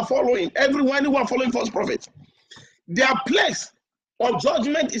prophet you are following. Anyone following false prophets. Their place of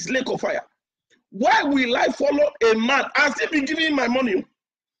judgment is lake of fire. Why will I follow a man and still be giving him my money?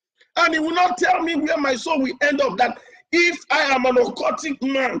 And he will not tell me where my soul will end up. That if I am an occultic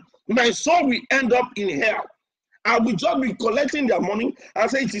man, my soul will end up in hell. I will just be collecting their money and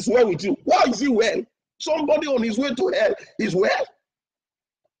say it is well with you. Why is he well? Somebody on his way to hell is well.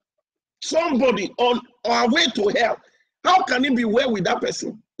 Somebody on our way to hell. How can he be well with that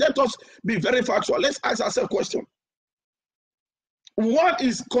person? Let us be very factual. Let's ask ourselves a question. What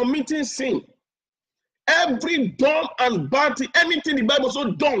is committing sin? Every dumb and bad thing, anything the Bible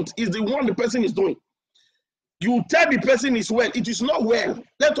so don't is the one the person is doing. You tell the person is well, it is not well.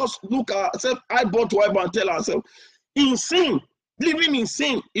 Let us look at ourselves eyeball to eyeball and tell ourselves, in sin, living in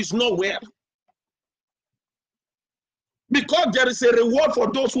sin is not well. Because there is a reward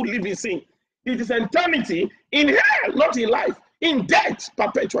for those who live in sin. It is eternity in hell, not in life, in death,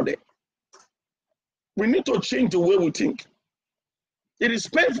 perpetual death. We need to change the way we think. It is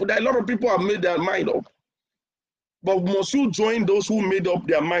painful that a lot of people have made their mind up. But must you join those who made up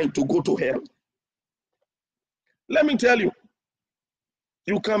their mind to go to hell? Let me tell you,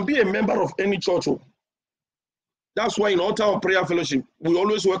 you can be a member of any church. That's why in Altar of Prayer Fellowship, we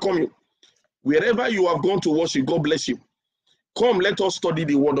always welcome you. Wherever you have gone to worship, God bless you. Come, let us study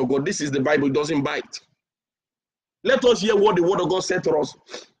the word of God. This is the Bible, it doesn't bite. Let us hear what the word of God said to us.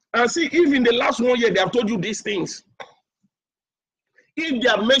 And see, if in the last 1 year they have told you these things, if they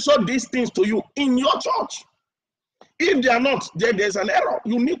have mentioned these things to you in your church, if they are not, then there's an error.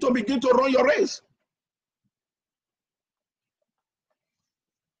 You need to begin to run your race.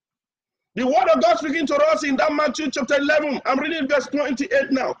 The word of God speaking to us in that Matthew chapter 11. I'm reading verse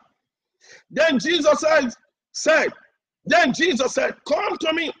 28 now. Then Jesus said, come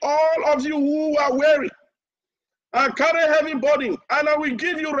to me, all of you who are weary and carry heavy burden, and I will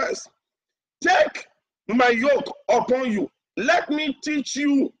give you rest. Take my yoke upon you. Let me teach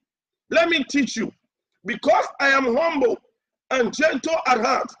you, because I am humble and gentle at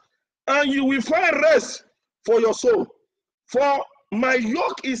heart, and you will find rest for your soul. For my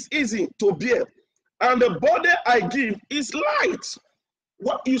yoke is easy to bear, and the burden I give is light.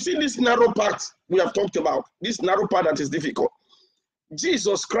 What you see, this narrow path we have talked about, this narrow path that is difficult.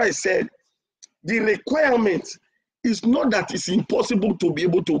 Jesus Christ said the requirement is not that it's impossible to be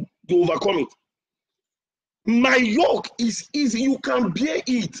able to overcome it. My yoke is easy, you can bear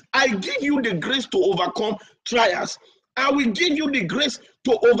it. I give you the grace to overcome trials. I will give you the grace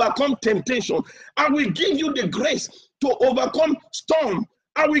to overcome temptation. I will give you the grace to overcome storm.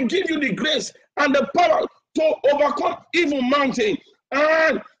 I will give you the grace and the power to overcome evil mountain.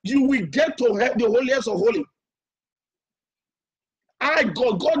 And you will get to the holiest of holy.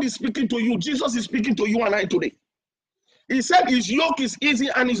 God is speaking to you. Jesus is speaking to you and I today. He said his yoke is easy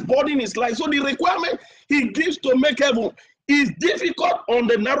and his burden is light. So the requirement he gives to make heaven is difficult on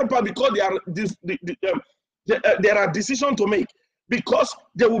the narrow path, because there are decisions to make, because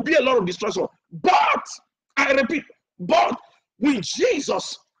there will be a lot of distraction. But, I repeat, but with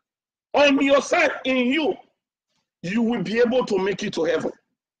Jesus on your side, in you, you will be able to make it to heaven.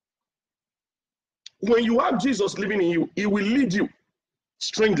 When you have Jesus living in you, he will lead you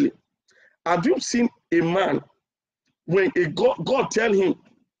strangely. Have you seen a man, when God tell him,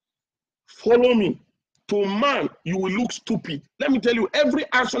 follow me, to man, you will look stupid. Let me tell you, every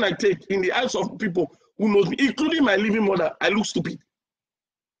action I take in the eyes of people who knows me, including my living mother, I look stupid.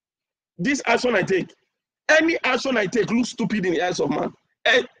 This action I take, any action I take looks stupid in the eyes of man.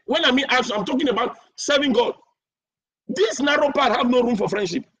 And when I mean action, I'm talking about serving God. This narrow path have no room for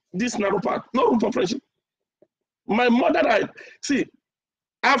friendship. This narrow path, no room for friendship. My mother,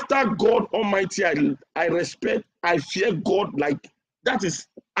 after God Almighty, I respect, I fear God. Like, that is,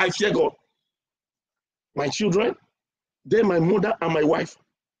 I fear God. My children, then my mother and my wife.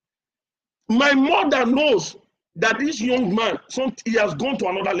 My mother knows that this young man, he has gone to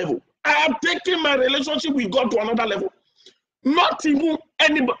another level. I have taken my relationship with God to another level. Not even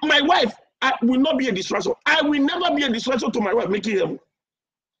anybody. My wife, I will not be a distraction. I will never be a distraction to my wife making heaven.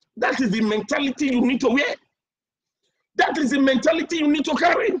 That is the mentality you need to wear. That is the mentality you need to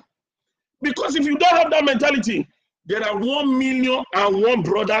carry. Because if you don't have that mentality, there are 1,000,001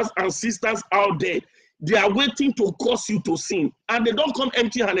 brothers and sisters out there. They are waiting to cause you to sin. And they don't come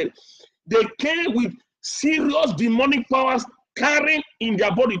empty-handed. They came with serious demonic powers carrying in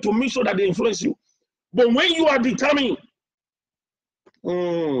their body to make sure that they influence you. But when you are determined,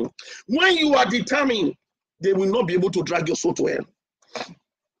 they will not be able to drag your soul to hell.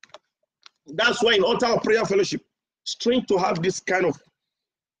 That's why in Altar of Prayer Fellowship, strange to have this kind of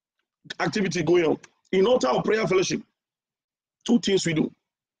activity going on. In Altar of Prayer Fellowship, two things we do.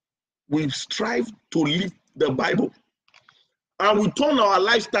 We strive to live the Bible, and we turn our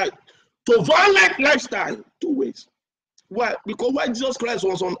lifestyle to violent lifestyle. Two ways. Why? Because when Jesus Christ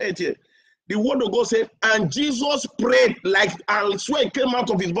was on earth here, the word of God said, and Jesus prayed like, and sweat came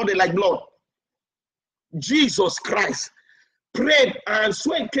out of his body like blood. Jesus Christ prayed and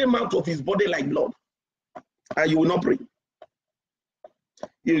sweat came out of his body like blood. And you will not pray.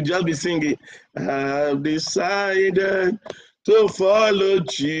 You'll just be singing, I've decided to follow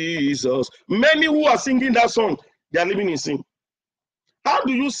Jesus. Many who are singing that song, they are living in sin. How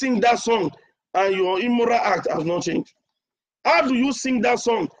do you sing that song and your immoral act has not changed? How do you sing that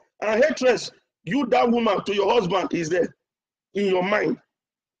song and hatred, you that woman to your husband is there in your mind?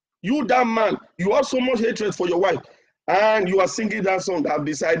 You that man, you have so much hatred for your wife, and you are singing that song that have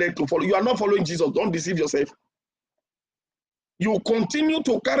decided to follow. You are not following Jesus. Don't deceive yourself. You continue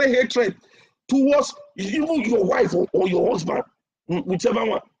to carry hatred towards even your wife or your husband, whichever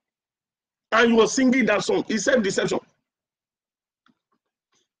one. And you are singing that song. It's self-deception.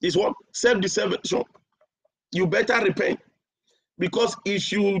 It's what? Self-deception. You better repent. Because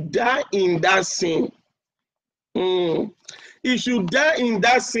if you die in that sin, if you die in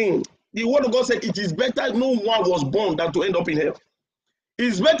that sin, the word of God said it is better no one was born than to end up in hell.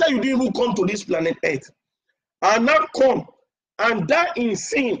 It's better you didn't even come to this planet Earth and now come and die in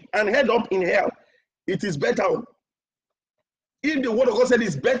sin and head up in hell. It is better. If the word of God said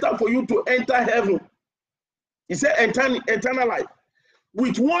it's better for you to enter heaven, he said eternal life,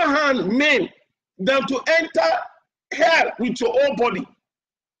 with one hand men, than to enter hell with your whole body.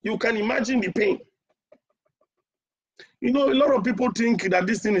 You can imagine the pain. You know, a lot of people think that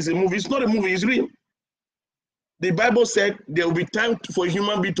this thing is a movie. It's not a movie, it's real. The Bible said there will be time for a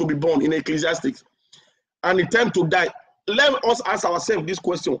human being to be born in Ecclesiastes and a time to die. Let us ask ourselves this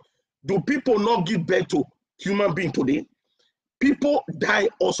question. Do people not give birth to human beings today? People die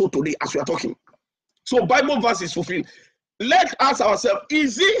also today as we are talking. So Bible verse is fulfilled. Let's ask ourselves,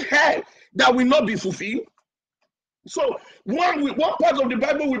 is it hell that will not be fulfilled? So one part of the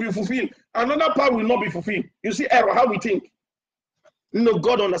Bible will be fulfilled, another part will not be fulfilled. You see error, how we think. No,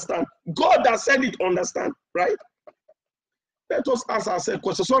 God understand. God that said it understand, right? Let us ask ourselves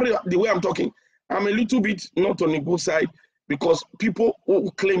questions. Sorry, the way I'm talking, I'm a little bit not on the good side because people who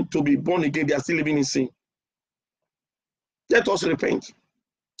claim to be born again, they are still living in sin. Let us repent.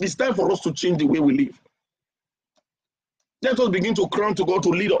 It's time for us to change the way we live. Let us begin to cry to God to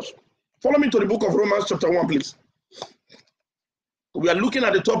lead us. Follow me to the book of Romans chapter 1, please. We are looking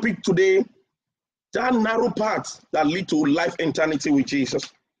at the topic today, that narrow path that lead to life eternity with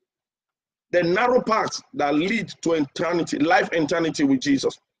Jesus. The narrow path that lead to eternity, life eternity with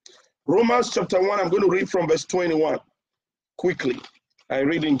Jesus. Romans chapter 1, I'm going to read from verse 21 quickly. I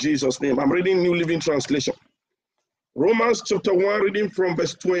read in Jesus' name. I'm reading New Living Translation. Romans chapter 1, reading from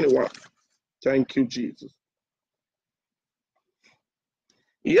verse 21. Thank you, Jesus.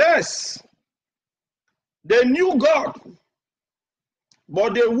 Yes, they knew God,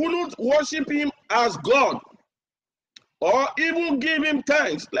 but they wouldn't worship him as God or even give him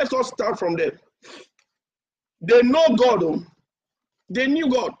thanks. Let's all start from there. They know God, they knew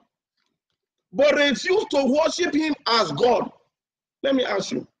God, but refused to worship him as God. Let me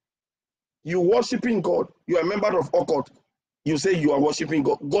ask you, you worshiping God, you are a member of occult, you say you are worshiping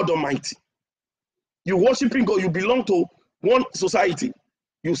God, God Almighty. You worshiping God, you belong to one society,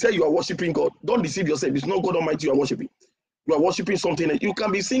 you say you are worshiping God. Don't deceive yourself, it's not God Almighty you are worshiping. You are worshiping something else. You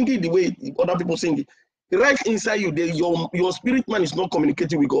can be singing the way other people sing it. Right inside you, your spirit man is not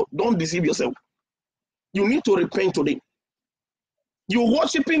communicating with God. Don't deceive yourself. You need to repent today. You're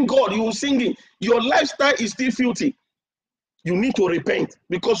worshiping God, you're singing, your lifestyle is still filthy. You need to repent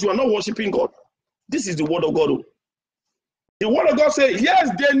because you are not worshiping God. This is the word of God. The word of God says, yes,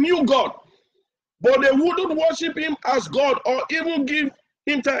 they knew God, but they wouldn't worship him as God or even give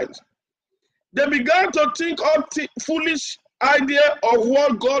him thanks. They began to think of foolish idea of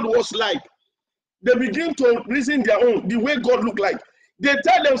what God was like. They begin to reason their own, the way God looked like. They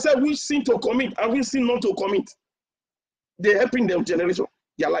tell themselves which sin to commit and which sin not to commit. They're helping their generation,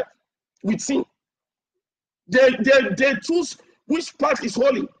 their life, with sin. They choose which part is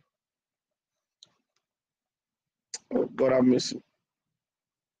holy. Oh, God have mercy.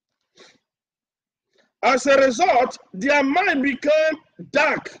 As a result, their mind became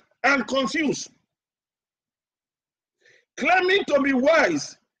dark and confused. Claiming to be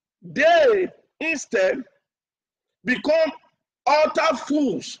wise, they instead become utter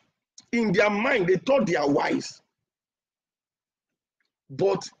fools. In their mind, they thought they are wise.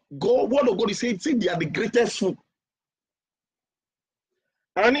 But God, word of God is saying they are the greatest fool.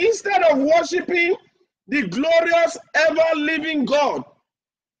 And instead of worshiping the glorious, ever-living God,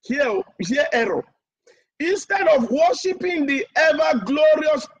 here error. Instead of worshiping the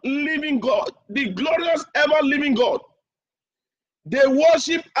ever-glorious living God, the glorious ever-living God, they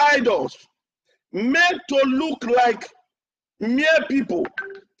worship idols made to look like mere people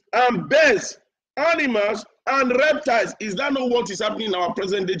and birds, animals, and reptiles. Is that not what is happening in our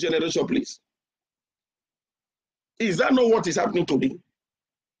present day generation, please? Is that not what is happening today?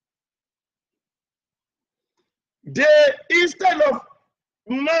 They, instead of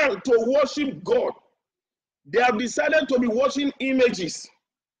man to worship God, they have decided to be worshiping images.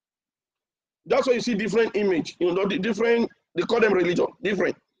 That's why you see different image. You know, different, they call them religion,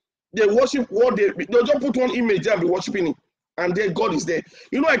 different. They worship what they just put one image there and be worshiping it. And then God is there.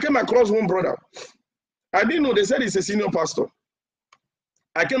 You know, I came across one brother. I didn't know, they said he's a senior pastor.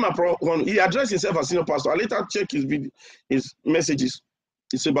 I came across one, he addressed himself as senior pastor. I later checked his messages.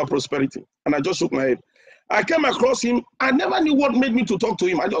 It's about prosperity. And I just shook my head. I came across him. I never knew what made me to talk to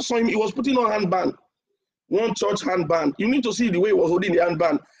him. I just saw him. He was putting on handband. One church handband. You need to see the way he was holding the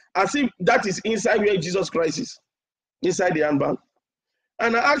handband. As if that is inside where Jesus Christ is. Inside the handband.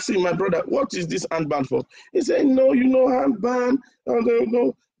 And I asked him, my brother, what is this handband for? He said, no, you know, handband.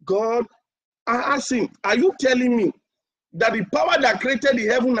 No, God. I asked him, are you telling me that the power that created the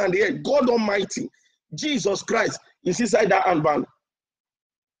heaven and the earth, God Almighty, Jesus Christ, is inside that handband?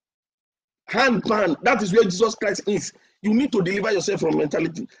 Handband, that is where Jesus Christ is. You need to deliver yourself from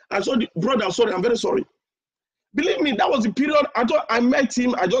mentality. And so, brother, I'm sorry, I'm very sorry. Believe me, that was the period I thought I met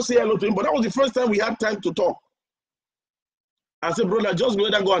him. I just say hello to him, but that was the first time we had time to talk. I said, brother, just go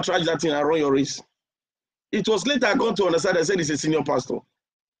ahead and go and try that thing and run your race. It was later I got to understand. I said he's a senior pastor.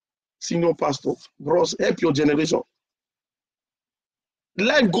 Senior pastor. Bros, help your generation.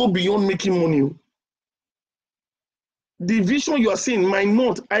 Life go beyond making money. The vision you are seeing might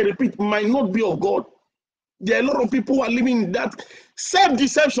not, I repeat, might not be of God. There are a lot of people who are living in that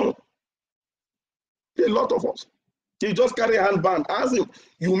self-deception. A lot of us. They just carry a handband. Ask him,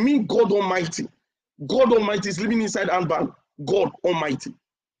 you mean God Almighty? God Almighty is living inside handband. God Almighty.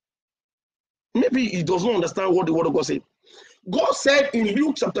 Maybe he does not understand what the word of God said. God said in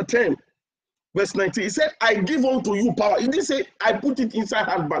Luke chapter 10, verse 19, he said, I give unto you power. He didn't say, I put it inside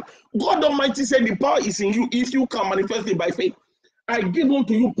handband. God Almighty said the power is in you if you can manifest it by faith. I give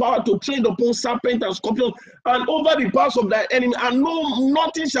unto you power to tread upon serpents and scorpions and over the powers of thy enemy, and no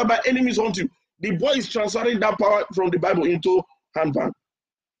nothing shall by enemies haunt you. The boy is transferring that power from the Bible into handband.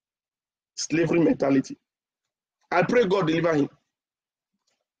 Slavery mentality. I pray God deliver him.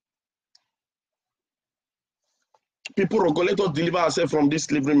 People of God, let us deliver ourselves from this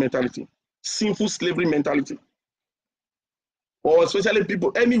slavery mentality. Sinful slavery mentality. Or especially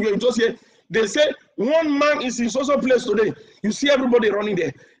people, anywhere, you just hear, they say, one man is in social place today. You see everybody running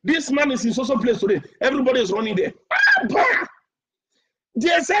there. This man is in social place today. Everybody is running there.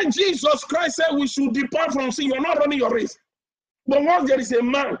 They said Jesus Christ said we should depart from sin. You are not running your race. But once there is a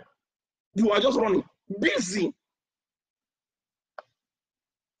man, you are just running. Busy.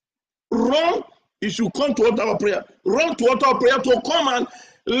 Run, you should come to altar of prayer. Run to altar of prayer to come and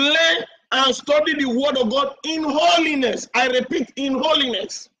learn and study the word of God in holiness. I repeat, in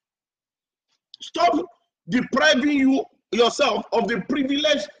holiness. Stop depriving yourself of the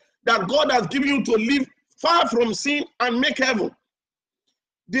privilege that God has given you to live far from sin and make heaven.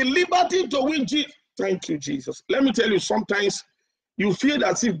 The liberty to which Jesus, thank you, Jesus. Let me tell you, sometimes you feel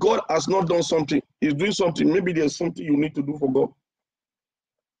as if God has not done something. He's doing something. Maybe there's something you need to do for God.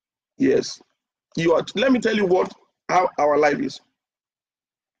 Yes. You are. Let me tell you how our life is.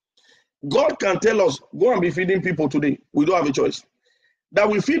 God can tell us, go and be feeding people today. We don't have a choice. That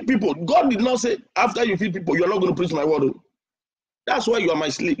we feed people. God did not say, after you feed people, you're not going to preach my word. That's why you are my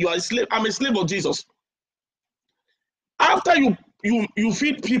slave. You are a slave. I'm a slave of Jesus. After you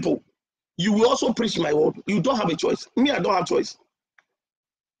feed people, you will also preach my word. You don't have a choice. Me, I don't have choice.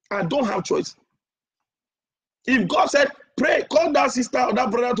 I don't have choice. If God said, pray, call that sister or that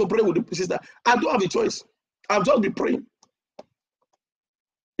brother to pray with the sister, I don't have a choice. I'll just be praying.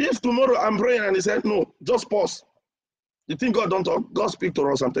 If tomorrow I'm praying and he said, no, just pause. You think God don't talk? God speak to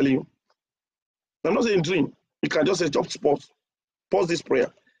us, I'm telling you. I'm not saying dream. You can just say, just pause. Pause this prayer.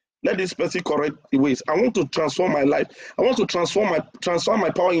 Let this person correct the ways. I want to transform my life. I want to transfer my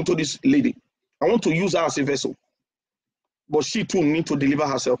power into this lady. I want to use her as a vessel. But she too needs to deliver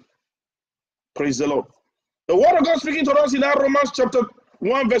herself. Praise the Lord. The word of God speaking to us in that Romans chapter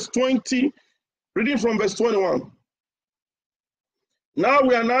 1, verse 20, reading from verse 21. Now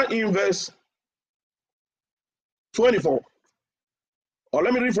we are now in verse 24. Or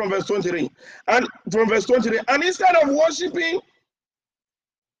let me read from verse 23. And from verse 23, and instead of worshiping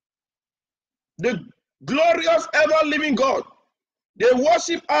the glorious ever living God, they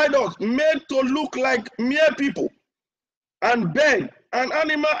worship idols made to look like mere people, and bird and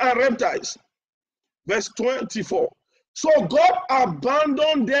animal and reptiles. Verse 24. So God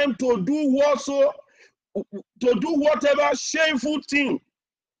abandoned them to do whatever shameful thing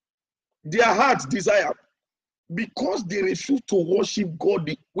their hearts desire, because they refuse to worship God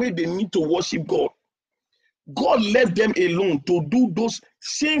the way they need to worship God. God left them alone to do those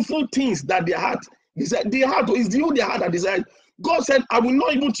shameful things that their heart desire. Their heart is you, their heart that desires. God said, I will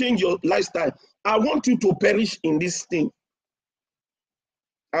not even change your lifestyle. I want you to perish in this thing.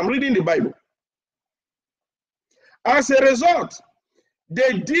 I'm reading the Bible. As a result,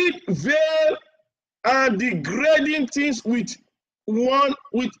 they did vile and degrading things with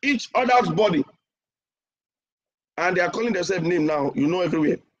each other's body. And they are calling themselves name now. You know,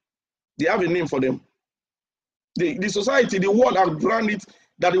 everywhere. They have a name for them. The society, the world has branded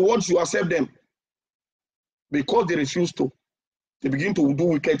that the world should accept them. Because they refuse to. They begin to do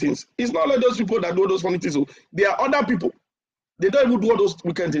wicked things. It's not like those people that do those funny things. There are other people. They don't even do all those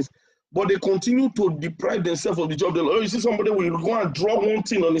wicked things. But they continue to deprive themselves of the job. Oh, you see somebody will go and draw one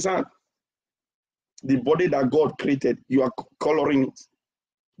thing on his hand. The body that God created, you are coloring it.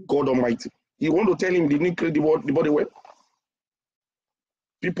 God Almighty. You want to tell him they didn't create the body well?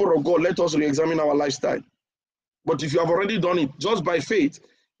 People of God, let us re-examine our lifestyle. But if you have already done it, just by faith,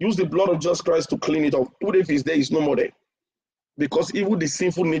 use the blood of Jesus Christ to clean it up. Even if it's there, it's no more there. Because even the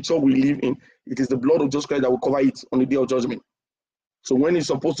sinful nature we live in, it is the blood of Jesus Christ that will cover it on the day of judgment. So when he's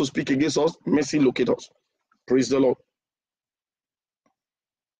supposed to speak against us, mercy locate us. Praise the Lord.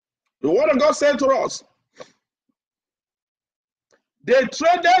 The word of God said to us They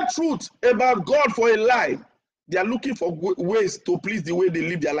traded truth about God for a lie. They are looking for ways to please the way they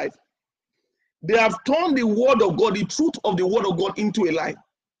live their life. They have turned the word of God, the truth of the word of God, into a lie.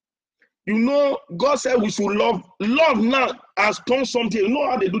 You know, God said we should love. Love now has turned something. You know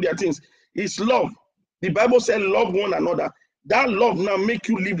how they do their things. It's love. The Bible said love one another. That love now make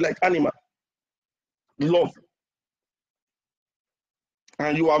you live like animal. Love.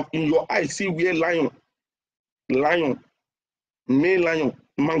 And you have in your eyes see where lion, male lion,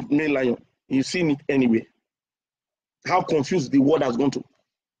 male lion. You've seen it anyway. How confused the world has gone to.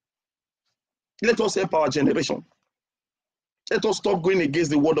 Let us help our generation. Let us stop going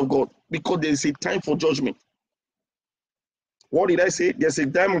against the word of God, because there is a time for judgment. What did I say? There's a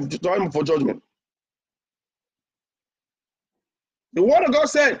time for judgment. The word of God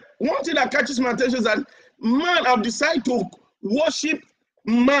said, one thing that catches my attention is that man have decided to worship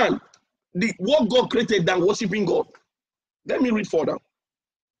man, what God created, than worshiping God. Let me read further.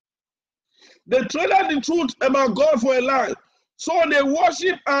 They traded the truth about God for a lie. So they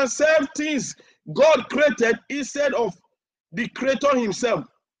worship and serve things God created instead of the creator himself.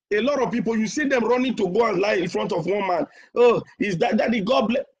 A lot of people, you see them running to go and lie in front of one man. Oh, is that the God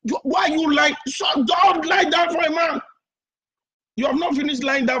bless? Why you lie? So don't lie down for a man. You have not finished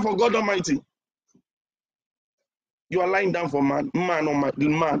lying down for God Almighty. You are lying down for man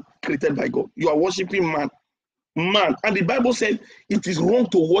created by God. You are worshiping man. And the Bible said it is wrong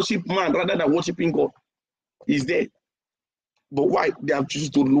to worship man rather than worshiping God. He's there. But why? They have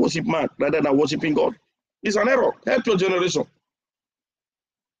chosen to worship man rather than worshiping God. It's an error. Help your generation.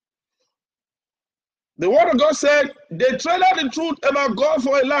 The word of God said they traded the truth about God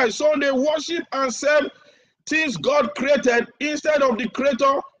for a lie. So they worship and serve things God created instead of the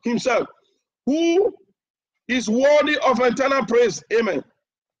creator himself, who is worthy of eternal praise. Amen.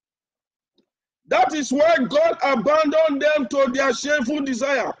 That is why God abandoned them to their shameful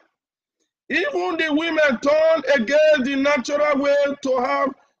desire. Even the women turned against the natural way to have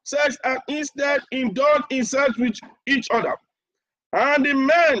sex and instead indulged in sex with each other. And the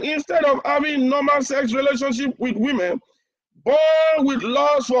men, instead of having normal sex relationship with women, born with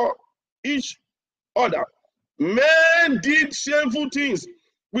lust for each other. Men did shameful things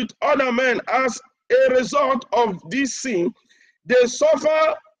with other men. As a result of this sin, they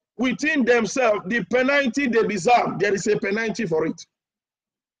suffer within themselves the penalty they deserve. There is a penalty for it.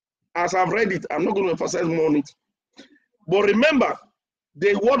 As I've read it, I'm not going to emphasize more on it. But remember,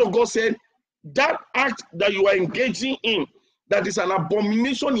 the word of God said that act that you are engaging in, that is an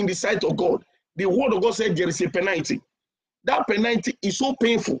abomination in the sight of God. The word of God said there is a penalty. That penalty is so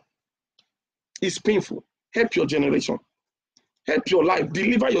painful. It's painful. Help your generation. Help your life.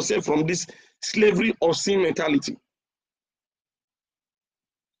 Deliver yourself from this slavery of sin mentality.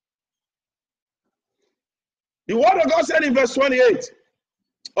 The word of God said in verse 28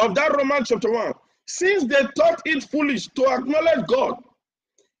 of that Romans chapter 1, since they thought it foolish to acknowledge God,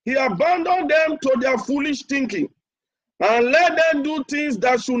 he abandoned them to their foolish thinking and let them do things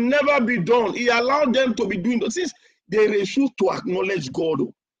that should never be done. He allowed them to be doing those things. They refuse to acknowledge God.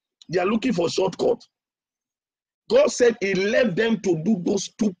 They are looking for shortcuts. God said he left them to do those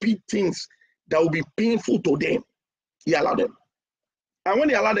stupid things that will be painful to them. He allowed them. And when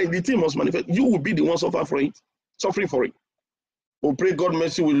he allowed them, the thing must manifest. You will be the one suffering for it. We pray God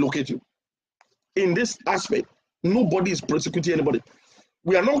mercy will locate you. In this aspect, nobody is persecuting anybody.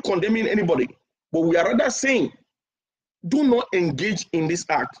 We are not condemning anybody, but we are rather saying, do not engage in this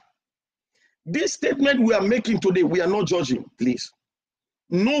act. This statement we are making today, we are not judging, please.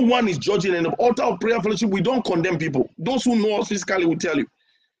 No one is judging. In the altar of prayer fellowship, we don't condemn people. Those who know us physically will tell you,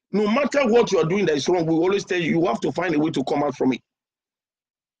 no matter what you are doing that is wrong, we always tell you, you have to find a way to come out from it.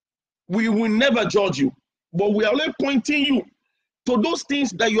 We will never judge you, but we are only pointing you to those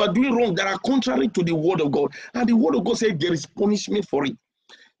things that you are doing wrong that are contrary to the word of God. And the word of God says there is punishment for it.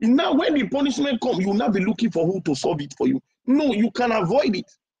 And now when the punishment comes, you will not be looking for who to solve it for you. No, you can avoid it.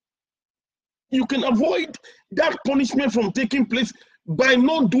 You can avoid that punishment from taking place by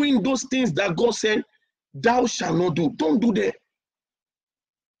not doing those things that God said, thou shalt not do. Don't do them.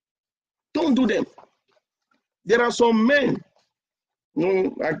 Don't do them. There are some men,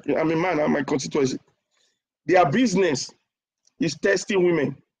 I'm a man, I'm my constituency. Their business is testing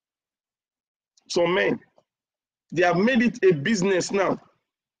women. Some men, they have made it a business now.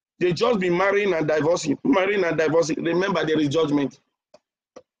 They just be marrying and divorcing, Remember, there is judgment.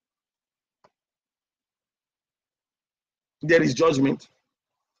 There is judgment.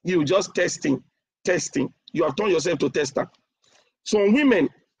 You just testing. You have turned yourself to tester. Some women,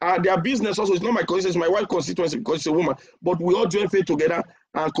 their business also is not my constituency, my wife's constituency because she's a woman, but we all join faith together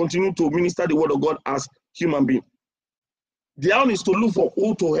and continue to minister the word of God as human beings. Their own is to look for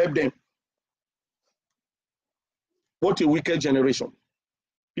who to help them. What a wicked generation.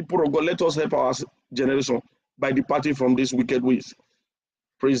 People of God, let us help our generation by departing from these wicked ways.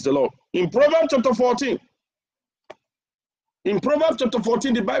 Praise the Lord. In Proverbs chapter 14,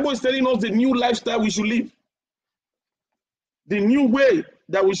 the Bible is telling us the new lifestyle we should live. The new way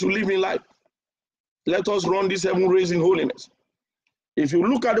that we should live in life. Let us run this 7 race in holiness. If you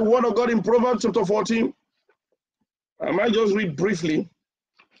look at the word of God in Proverbs chapter 14, I might just read briefly,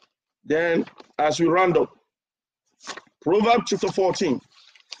 then as we round up. Proverbs chapter 14.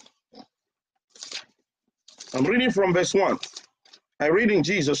 I'm reading from verse 1. I read in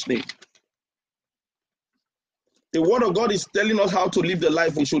Jesus' name. The word of God is telling us how to live the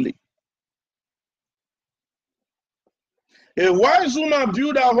life we should live. A wise woman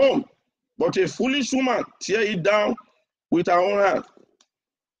build her home, but a foolish woman tear it down with her own hand.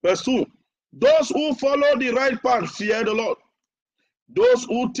 Verse 2. Those who follow the right path fear the Lord. Those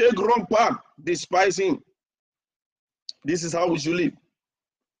who take wrong path despise him. This is how we should live.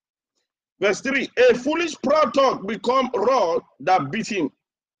 Verse 3. A foolish proud talk become rod that beat him,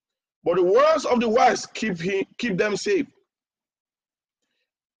 but the words of the wise keep them safe.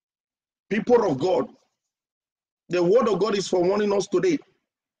 People of God, the word of God is for warning us today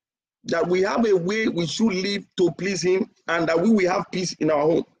that we have a way we should live to please him, and that we will have peace in our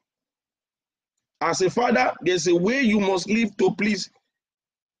home. As a father, there's a way you must live to please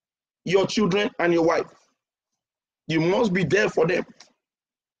your children and your wife. You must be there for them.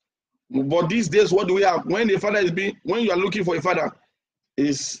 But these days, what do we have? When the father is when you are looking for a father,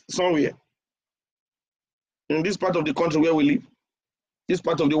 is somewhere in this part of the country where we live, this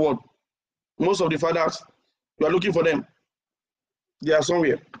part of the world. Most of the fathers, you are looking for them. They are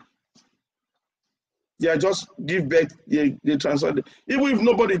somewhere. They are just give birth, they transfer them. Even if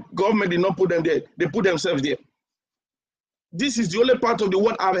nobody, government did not put them there, they put themselves there. This is the only part of the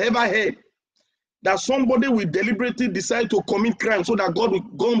world I've ever heard that somebody will deliberately decide to commit crime so that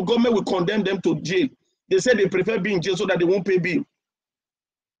government will condemn them to jail. They say they prefer being in jail so that they won't pay bill.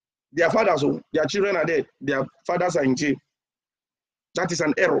 Their fathers, their children are dead. Their fathers are in jail. That is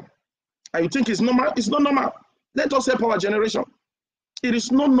an error. And you think it's normal? It's not normal. Let us help our generation. It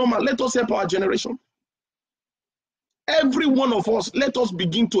is not normal. Let us help our generation. Every one of us, let us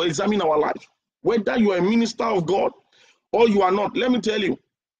begin to examine our life. Whether you are a minister of God or you are not. Let me tell you,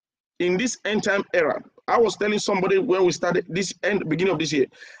 in this end time era, I was telling somebody when we started this beginning of this year,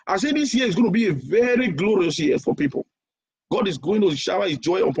 I said this year is going to be a very glorious year for people. God is going to shower his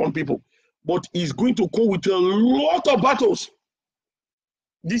joy upon people, but he's going to come with a lot of battles.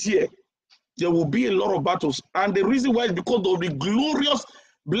 This year, there will be a lot of battles. And the reason why is because of the glorious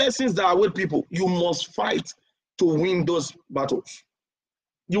blessings that await people. You must fight to win those battles.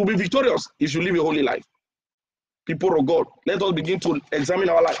 You will be victorious if you live a holy life. People of God, let us begin to examine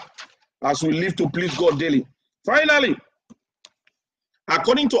our life as we live to please God daily. Finally,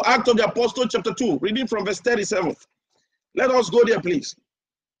 according to Acts of the Apostles chapter 2, reading from verse 37. Let us go there, please.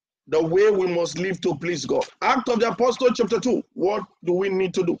 The way we must live to please God. Acts of the Apostles chapter 2. What do we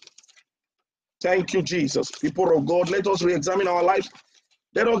need to do? Thank you, Jesus. People of God, let us re-examine our lives.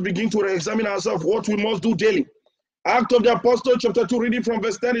 Let us begin to re-examine ourselves, what we must do daily. Acts of the Apostles chapter 2, reading from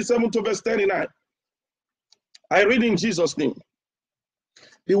verse 37 to verse 39. I read in Jesus' name.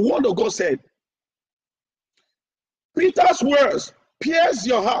 The word of God said, Peter's words pierced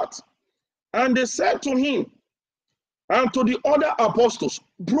your heart. And they said to him and to the other apostles,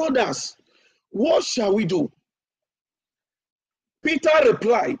 brothers, what shall we do? Peter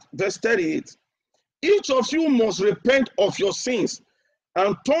replied, verse 38, each of you must repent of your sins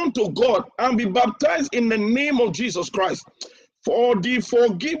and turn to God and be baptized in the name of Jesus Christ for the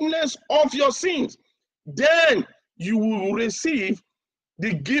forgiveness of your sins. Then you will receive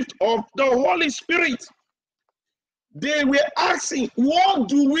the gift of the Holy Spirit. They were asking, what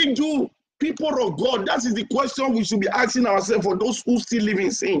do we do? People of God, that is the question we should be asking ourselves for those who still live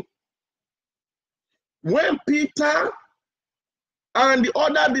in sin. When Peter and the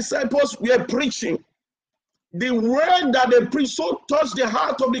other disciples were preaching, the word that they preached so touched the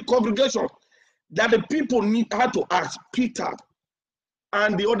heart of the congregation that the people had to ask Peter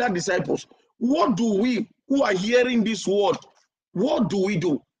and the other disciples, what do we who are hearing this word, what do we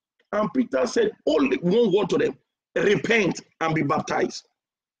do? And Peter said only one word to them, repent and be baptized.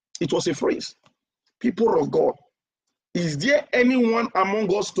 It was a phrase. People of God, is there anyone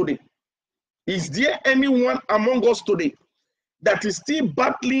among us today? Is there anyone among us today that is still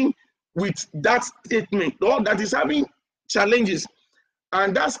battling with that statement or that is having challenges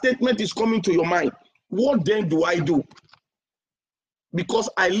and that statement is coming to your mind? What then do I do? Because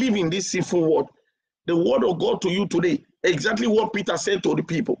I live in this sinful world. The word of God to you today Exactly what Peter said to the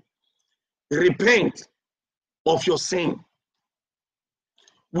people. Repent of your sin.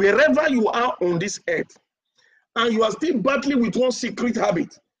 Wherever you are on this earth, and you are still battling with one secret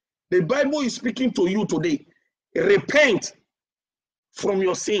habit, the Bible is speaking to you today. Repent from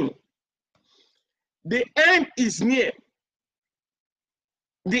your sin. The end is near.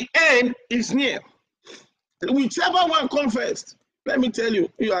 The end is near. Whichever one comes first, let me tell you,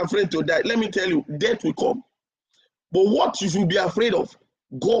 you are afraid to die. Let me tell you, death will come. But what you should be afraid of,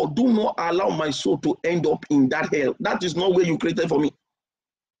 God, do not allow my soul to end up in that hell. That is not where you created for me.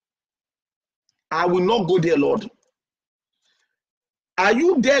 I will not go there, Lord. Are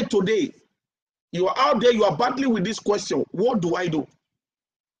you there today? You are out there, you are battling with this question. What do I do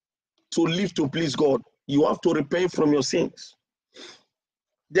to live to please God? You have to repent from your sins.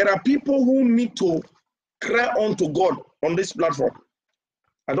 There are people who need to cry unto God on this platform.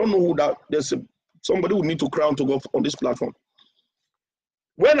 I don't know who that, there's somebody who need to cry unto God on this platform.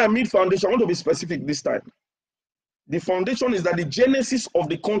 When I mean foundation, I want to be specific this time. The foundation is that the genesis of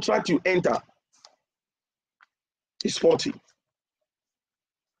the contract you enter is faulty.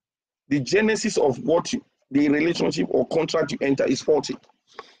 The genesis of the relationship or contract you enter is faulty.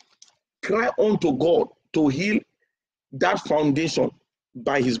 Cry unto God to heal that foundation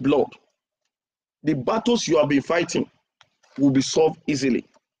by his blood. The battles you have been fighting will be solved easily.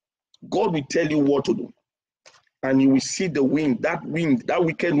 God will tell you what to do. And you will see the wind, that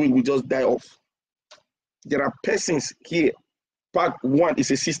wicked wind will just die off. There are persons here. Part one is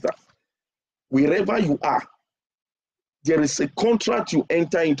a sister. Wherever you are, there is a contract you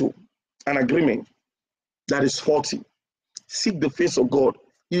enter into, an agreement that is faulty. Seek the face of God.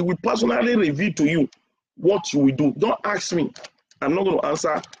 He will personally reveal to you what you will do. Don't ask me. I'm not going to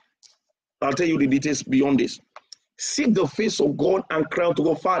answer. I'll tell you the details beyond this. Seek the face of God and cry out to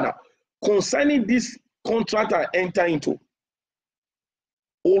God, Father, concerning this contract I enter into,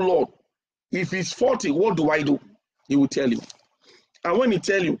 oh Lord, if it's faulty, what do I do? He will tell you. And when he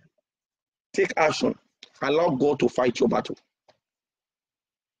tell you, take action. Allow God to fight your battle.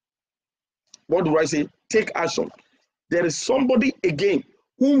 What do I say? Take action. There is somebody again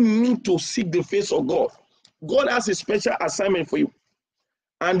who need to seek the face of God. God has a special assignment for you.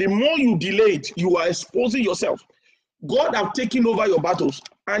 And the more you delay it, you are exposing yourself. God have taken over your battles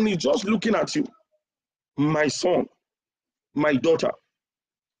and he's just looking at you. My son, my daughter,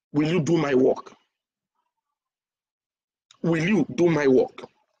 will you do my work? Will you do my work?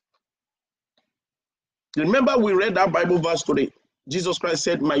 Remember we read that Bible verse today. Jesus Christ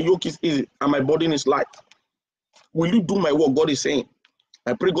said, my yoke is easy and my burden is light. Will you do my work? God is saying.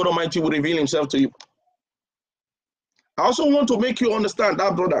 I pray God Almighty will reveal himself to you. I also want to make you understand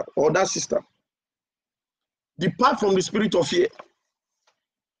that brother or that sister. Depart from the spirit of fear.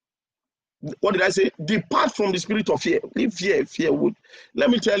 What did I say? Depart from the spirit of fear. Leave fear would.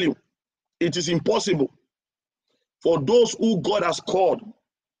 Let me tell you, it is impossible for those who God has called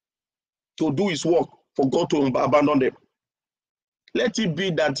to do his work, for God to abandon them. Let it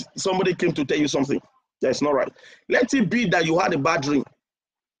be that somebody came to tell you something that's not right. Let it be that you had a bad dream,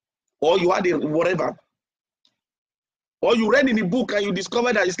 or you had a whatever, or you read in the book and you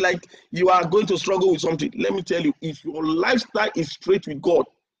discover that it's like you are going to struggle with something. Let me tell you, if your lifestyle is straight with God,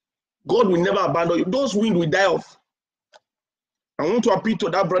 God will never abandon you. Those winds will die off. I want to appeal to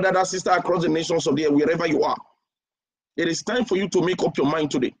that brother, that sister across the nations of the earth, wherever you are. It is time for you to make up your mind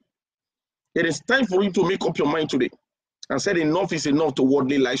today. It is time for you to make up your mind today and say enough is enough to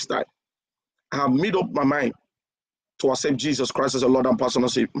worldly lifestyle. I have made up my mind to accept Jesus Christ as a Lord and personal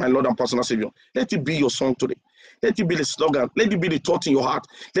Savior, my Lord and personal Savior. Let it be your song today. Let it be the slogan. Let it be the thought in your heart.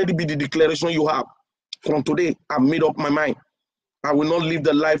 Let it be the declaration you have. From today, I've made up my mind. I will not live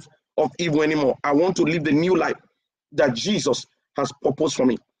the life of evil anymore. I want to live the new life that Jesus has proposed for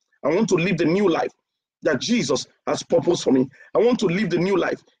me. I want to live the new life that Jesus has proposed for me. I want to live the new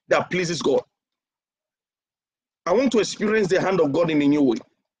life that pleases God. I want to experience the hand of God in a new way.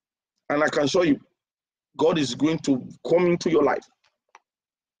 And I can show you, God is going to come into your life.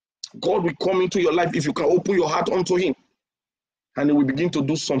 God will come into your life if you can open your heart unto him. And he will begin to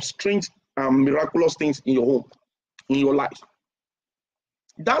do some strange and miraculous things in your home, in your life.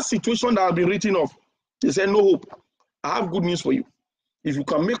 That situation that has been written off, they said, no hope. I have good news for you. If you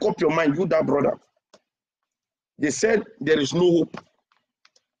can make up your mind, you that brother. They said there is no hope.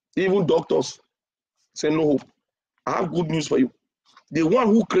 Even doctors say no hope. I have good news for you. The one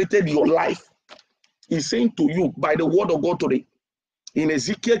who created your life is saying to you by the word of God today, in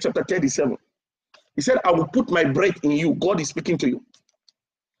Ezekiel chapter 37, he said, I will put my breath in you. God is speaking to you.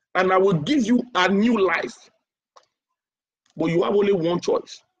 And I will give you a new life. But you have only one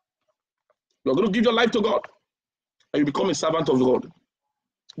choice. You're going to give your life to God. and you become a servant of God.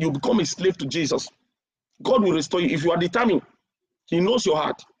 You become a slave to Jesus. God will restore you. If you are determined, He knows your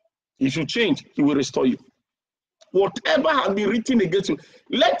heart. If you change, He will restore you. Whatever has been written against you,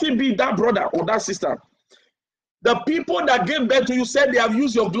 let it be that brother or that sister. The people that gave birth to you said they have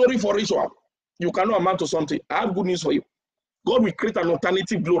used your glory for ritual. You cannot amount to something. I have good news for you. God will create an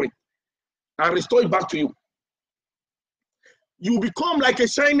alternative glory and restore it back to you. You become like a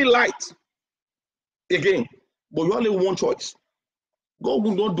shining light again, but you only have one choice. God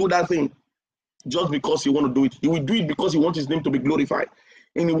will not do that thing just because He want to do it. He will do it because He wants His name to be glorified.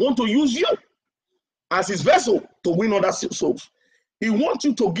 And He wants to use you as His vessel to win other souls. He wants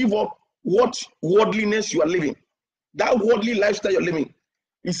you to give up what worldliness you are living. That worldly lifestyle you're living.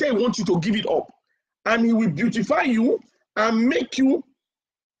 He said He wants you to give it up. And He will beautify you and make you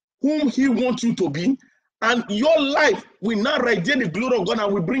whom He wants you to be. And your life will now radiate the glory of God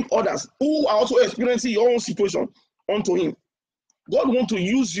and will bring others who are also experiencing your own situation unto Him. God wants to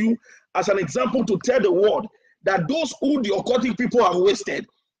use you as an example to tell the world that those who the occultic people have wasted,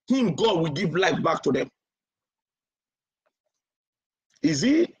 Him, God, will give life back to them. Is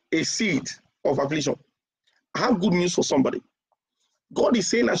He a seed of affliction? I have good news for somebody. God is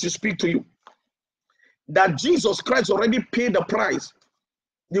saying, as you speak to you, that Jesus Christ already paid the price.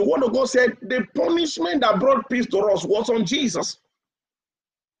 The word of God said the punishment that brought peace to us was on Jesus.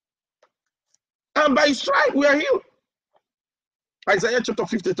 And by His stripe we are healed. Isaiah chapter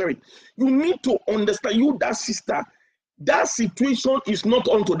 53. You need to understand, you, that sister, that situation is not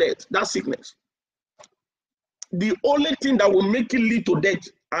unto death, that sickness. The only thing that will make it lead to death,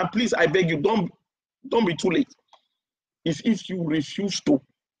 and please, I beg you, don't be too late, is if you refuse to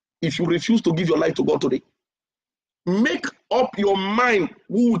give your life to God today. Make up your mind.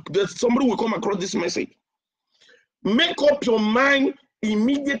 Somebody will come across this message. Make up your mind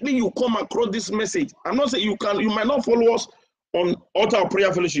immediately you come across this message. I'm not saying you might not follow us on Altar of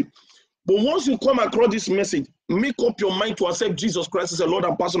Prayer Fellowship, but once you come across this message, make up your mind to accept Jesus Christ as a Lord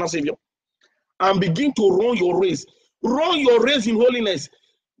and personal Savior, and begin to run your race. Run your race in holiness.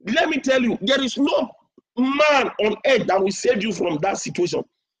 Let me tell you, there is no man on earth that will save you from that situation.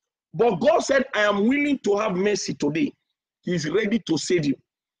 But God said, I am willing to have mercy today. He is ready to save you.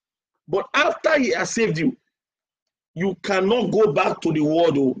 But after He has saved you, you cannot go back to the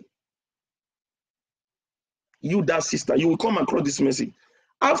world. Oh. You, that sister, you will come across this message.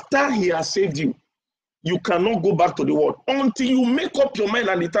 After He has saved you, you cannot go back to the world until you make up your mind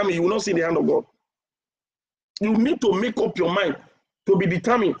and determine you will not see the hand of God. You need to make up your mind to be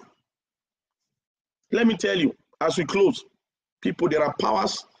determined. Let me tell you, as we close, people, there are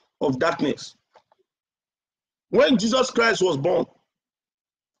powers of darkness. When Jesus Christ was born,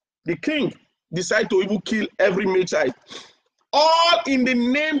 the king decided to even kill every male child, all in the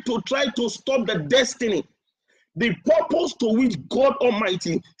name to try to stop the destiny, the purpose to which God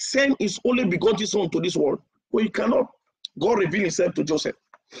Almighty sent His only begotten Son to this world. But He cannot. God revealed Himself to Joseph,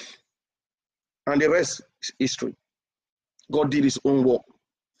 and the rest is history. God did His own work.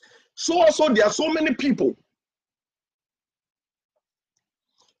 So also there are so many people.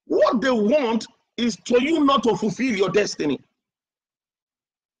 What they want is for you not to fulfill your destiny.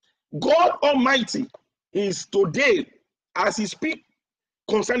 God Almighty is today, as He speaks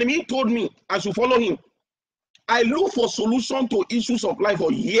concerning me, He told me I should follow Him. I look for solution to issues of life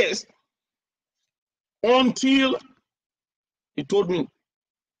for years until He told me,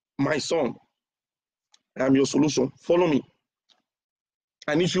 my son, I am your solution. Follow me.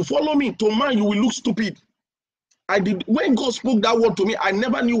 And if you follow me, to man you will look stupid. When God spoke that word to me, I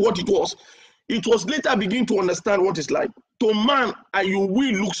never knew what it was. It was later I began to understand what it's like. To man, you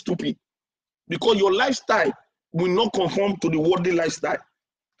will look stupid because your lifestyle will not conform to the worldly lifestyle.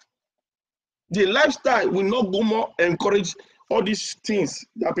 The lifestyle will not go more encourage all these things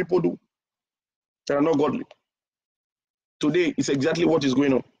that people do that are not godly. Today is exactly what is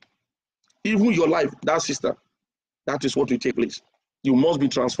going on. Even your life, that sister, that is what will take place. You must be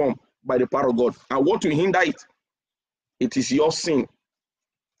transformed by the power of God. And what will hinder it? It is your sin.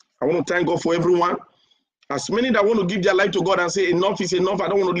 I want to thank God for everyone. As many that want to give their life to God and say, enough is enough, I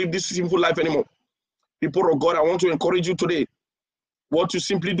don't want to live this sinful life anymore. People of God, I want to encourage you today. What you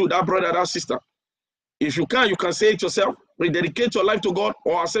simply do, that brother, that sister, if you can say it yourself, rededicate your life to God,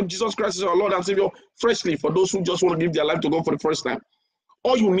 or accept Jesus Christ as your Lord and Savior freshly for those who just want to give their life to God for the first time.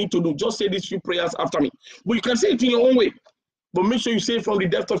 All you need to do, just say these few prayers after me. But you can say it in your own way. But make sure you say it from the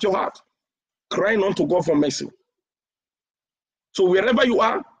depth of your heart, crying unto God for mercy. So wherever you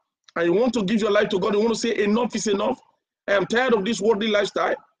are, and you want to give your life to God, you want to say enough is enough, I am tired of this worldly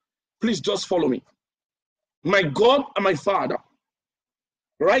lifestyle, please just follow me. My God and my Father,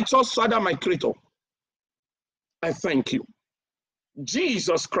 righteous Father, my Creator, I thank you.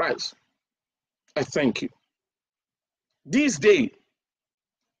 Jesus Christ, I thank you. This day,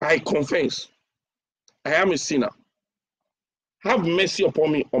 I confess I am a sinner. Have mercy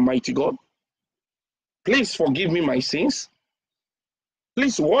upon me, Almighty God. Please forgive me my sins.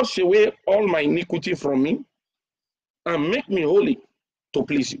 Please wash away all my iniquity from me and make me holy to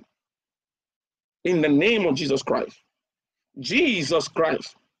please you. In the name of Jesus Christ. Jesus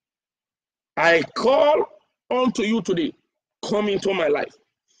Christ, I call unto you today. Come into my life.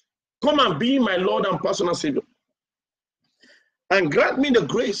 Come and be my Lord and personal Savior. And grant me the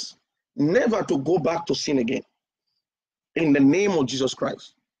grace never to go back to sin again. In the name of Jesus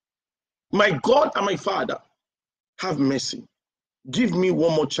Christ. My God and my Father, have mercy. Give me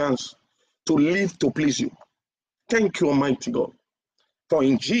one more chance to live to please you. Thank you, Almighty God. For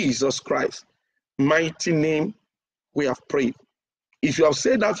in Jesus Christ's mighty name we have prayed. If you have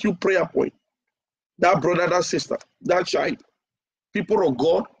said that few prayer point, that brother, that sister, that child, people of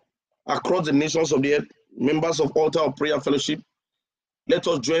God across the nations of the earth, members of Altar of Prayer Fellowship, let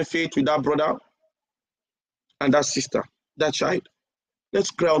us join faith with that brother and that sister, that child.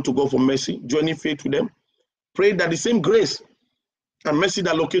 Let's cry out to God for mercy, joining faith with them. Pray that the same grace and mercy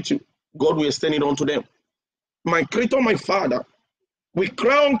that locates you, God will extend it unto them. My Creator, my Father, we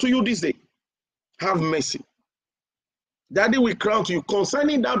cry unto you this day. Have mercy. Daddy, we cry unto you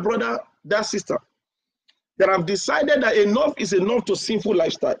concerning that brother, that sister, that have decided that enough is enough to sinful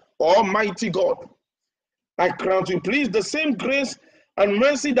lifestyle. Almighty God, I cry unto you, please, the same grace and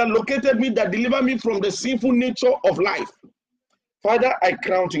mercy that located me, that delivered me from the sinful nature of life. Father, I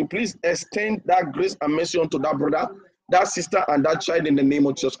cry unto you, please extend that grace and mercy unto that brother, that sister, and that child in the name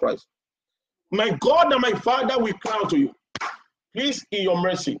of Jesus Christ. My God and my Father, we cry unto you. Please, in your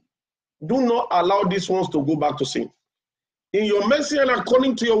mercy, do not allow these ones to go back to sin. In your mercy and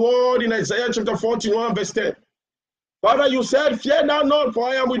according to your word in Isaiah chapter 41, verse 10. Father, you said, fear thou not, for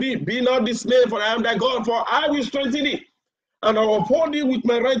I am with thee. Be not dismayed, for I am thy God, for I will strengthen thee. And I will uphold thee with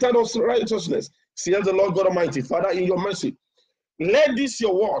my right hand of righteousness. Says the Lord God Almighty. Father, in your mercy, let this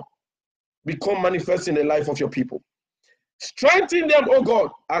your word become manifest in the life of your people. Strengthen them, O God,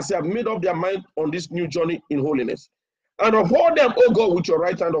 as they have made up their mind on this new journey in holiness. And uphold them, O God, with your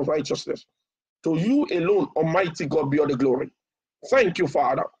right hand of righteousness. To you alone, Almighty God, be all the glory. Thank you,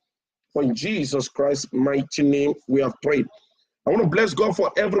 Father. For in Jesus Christ's mighty name we have prayed. I want to bless God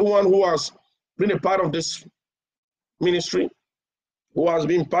for everyone who has been a part of this ministry, who has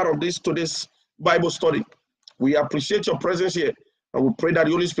been part of today's Bible study. We appreciate your presence here, and we pray that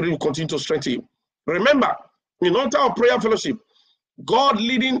the Holy Spirit will continue to strengthen you. Remember, in Altar of Prayer Fellowship, God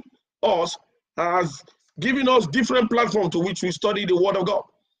leading us has given us different platforms to which we study the Word of God.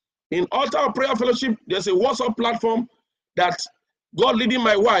 In Altar of Prayer Fellowship, there's a WhatsApp platform that God leading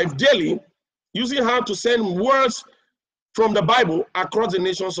my wife daily, using her to send words from the Bible across the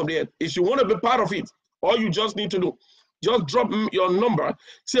nations of the earth. If you want to be part of it, all you just need to do, just drop your number.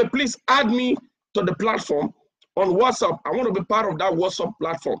 Say, please add me to the platform on WhatsApp. I want to be part of that WhatsApp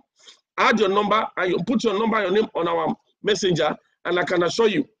platform. Add your number and you put your number and your name on our messenger, and I can assure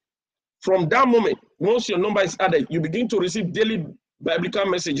you, from that moment, once your number is added, you begin to receive daily biblical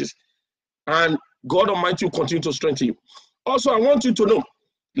messages, and God Almighty will continue to strengthen you. Also, I want you to know,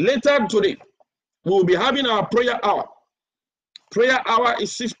 later today, we will be having our prayer hour. Prayer hour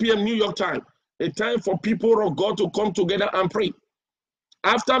is 6 p.m. New York time, a time for people of God to come together and pray.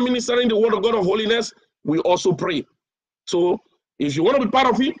 After ministering the word of God of holiness, we also pray. So if you want to be part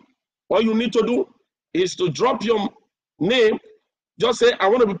of it, all you need to do is to drop your name. Just say, I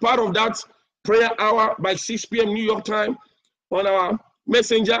want to be part of that prayer hour by 6 p.m. New York time on our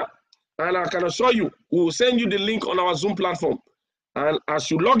messenger. And I can assure you, we will send you the link on our Zoom platform. And as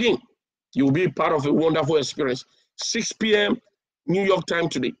you log in, you will be part of a wonderful experience. 6 p.m. New York time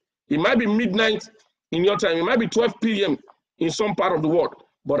today. It might be midnight in your time. It might be 12 p.m. in some part of the world.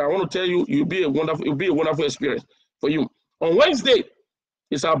 But I want to tell you, it'll be a wonderful experience for you. On Wednesday,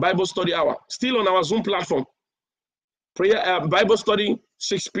 it's our Bible study hour, still on our Zoom platform. Prayer Bible study,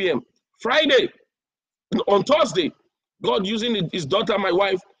 6 p.m. Friday, on Thursday, God using his daughter, my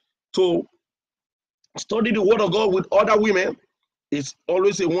wife, to study the word of God with other women. It's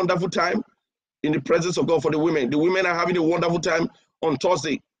always a wonderful time in the presence of God for the women. The women are having a wonderful time on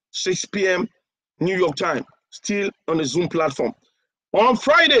Thursday, 6 p.m. New York time, still on the Zoom platform. On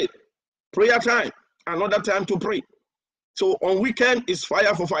Friday, prayer time, another time to pray. So on weekend is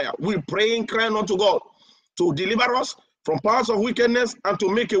fire for fire. We're praying, crying unto God to deliver us from powers of wickedness and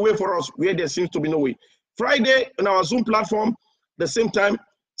to make a way for us where there seems to be no way. Friday on our Zoom platform, the same time,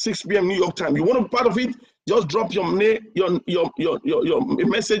 6 p.m. New York time. You want to be part of it? Just drop your name, your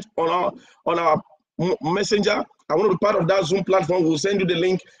message on our Messenger, I want to be part of that Zoom platform. We'll send you the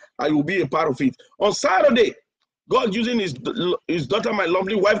link and you'll be a part of it. On Saturday, God using his daughter, my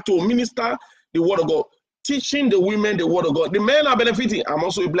lovely wife, to minister the word of God, teaching the women the word of God. The men are benefiting. I'm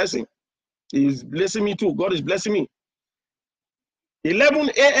also a blessing. He's blessing me too. God is blessing me. 11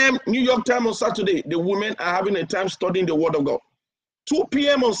 a.m. New York time on Saturday, the women are having a time studying the word of God. 2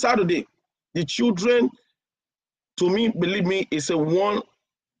 p.m. on Saturday, the children, to me, believe me, it's a one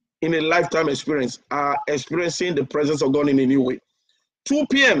in a lifetime experience, are experiencing the presence of God in a new way. 2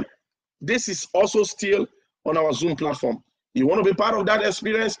 p.m., this is also still on our Zoom platform. You want to be part of that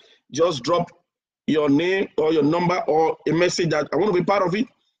experience, just drop your name or your number or a message that I want to be part of it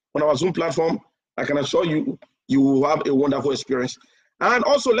on our Zoom platform. I can assure you, you will have a wonderful experience. And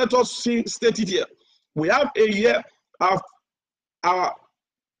also, let us state it here. We have a year of our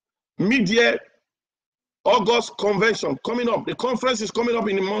mid-year August convention coming up. The conference is coming up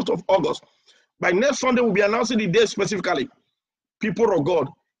in the month of August. By next Sunday, we'll be announcing the day specifically. People of God,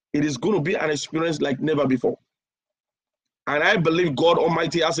 it is going to be an experience like never before. And I believe God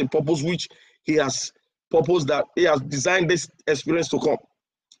Almighty has a purpose which he has purposed, that he has designed this experience to come.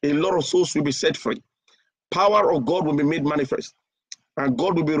 A lot of souls will be set free. Power of God will be made manifest. And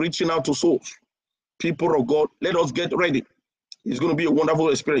God will be reaching out to souls. People of God, let us get ready. It's going to be a wonderful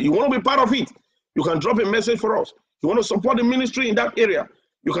experience. You want to be part of it? You can drop a message for us. You want to support the ministry in that area?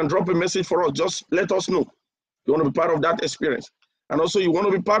 You can drop a message for us. Just let us know. You want to be part of that experience. And also, you want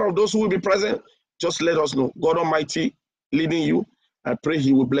to be part of those who will be present? Just let us know. God Almighty leading you. I pray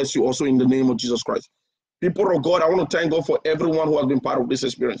he will bless you also in the name of Jesus Christ. People of God, I want to thank God for everyone who has been part of this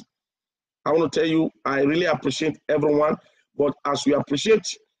experience. I want to tell you, I really appreciate everyone. But as we appreciate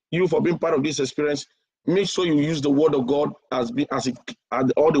you for being part of this experience, make sure you use the word of God as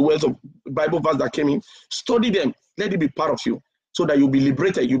all the words of Bible verse that came in. Study them. Let it be part of you so that you'll be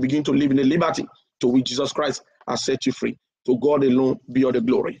liberated. You begin to live in the liberty to which Jesus Christ has set you free. To God alone be all the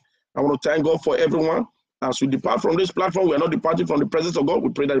glory. I want to thank God for everyone. As we depart from this platform, we are not departing from the presence of God. We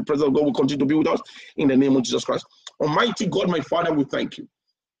pray that the presence of God will continue to be with us in the name of Jesus Christ. Almighty God, my Father, we thank you.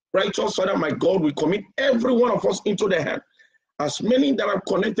 Righteous Father, my God, we commit every one of us into the hand. As many that are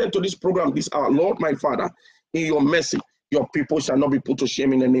connected to this program, this our Lord, my Father, in your mercy, your people shall not be put to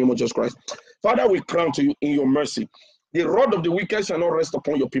shame in the name of Jesus Christ. Father, we crown to you in your mercy. The rod of the wicked shall not rest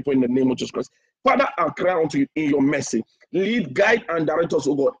upon your people in the name of Jesus Christ. Father, I cry unto you in your mercy. Lead, guide, and direct us,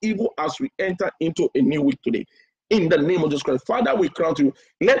 O God, even as we enter into a new week today. In the name of Jesus Christ. Father, we crown to you.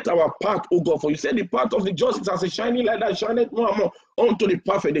 Let our path, O God, for you said the path of the just is as a shining light that shineth more and more unto the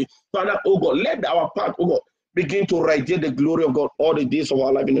perfect day. Father, O God, let our path, O God, begin to radiate the glory of God all the days of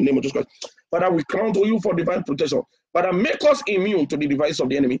our life in the name of Jesus Christ. Father, we crown to you for divine protection. Father, make us immune to the device of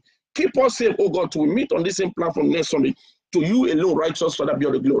the enemy. Keep us safe, oh God, till we meet on this same platform next Sunday. To you alone, righteous Father, be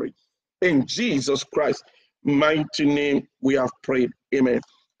all the glory. In Jesus Christ's mighty name, we have prayed. Amen.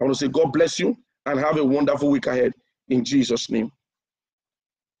 I want to say God bless you and have a wonderful week ahead. In Jesus' name.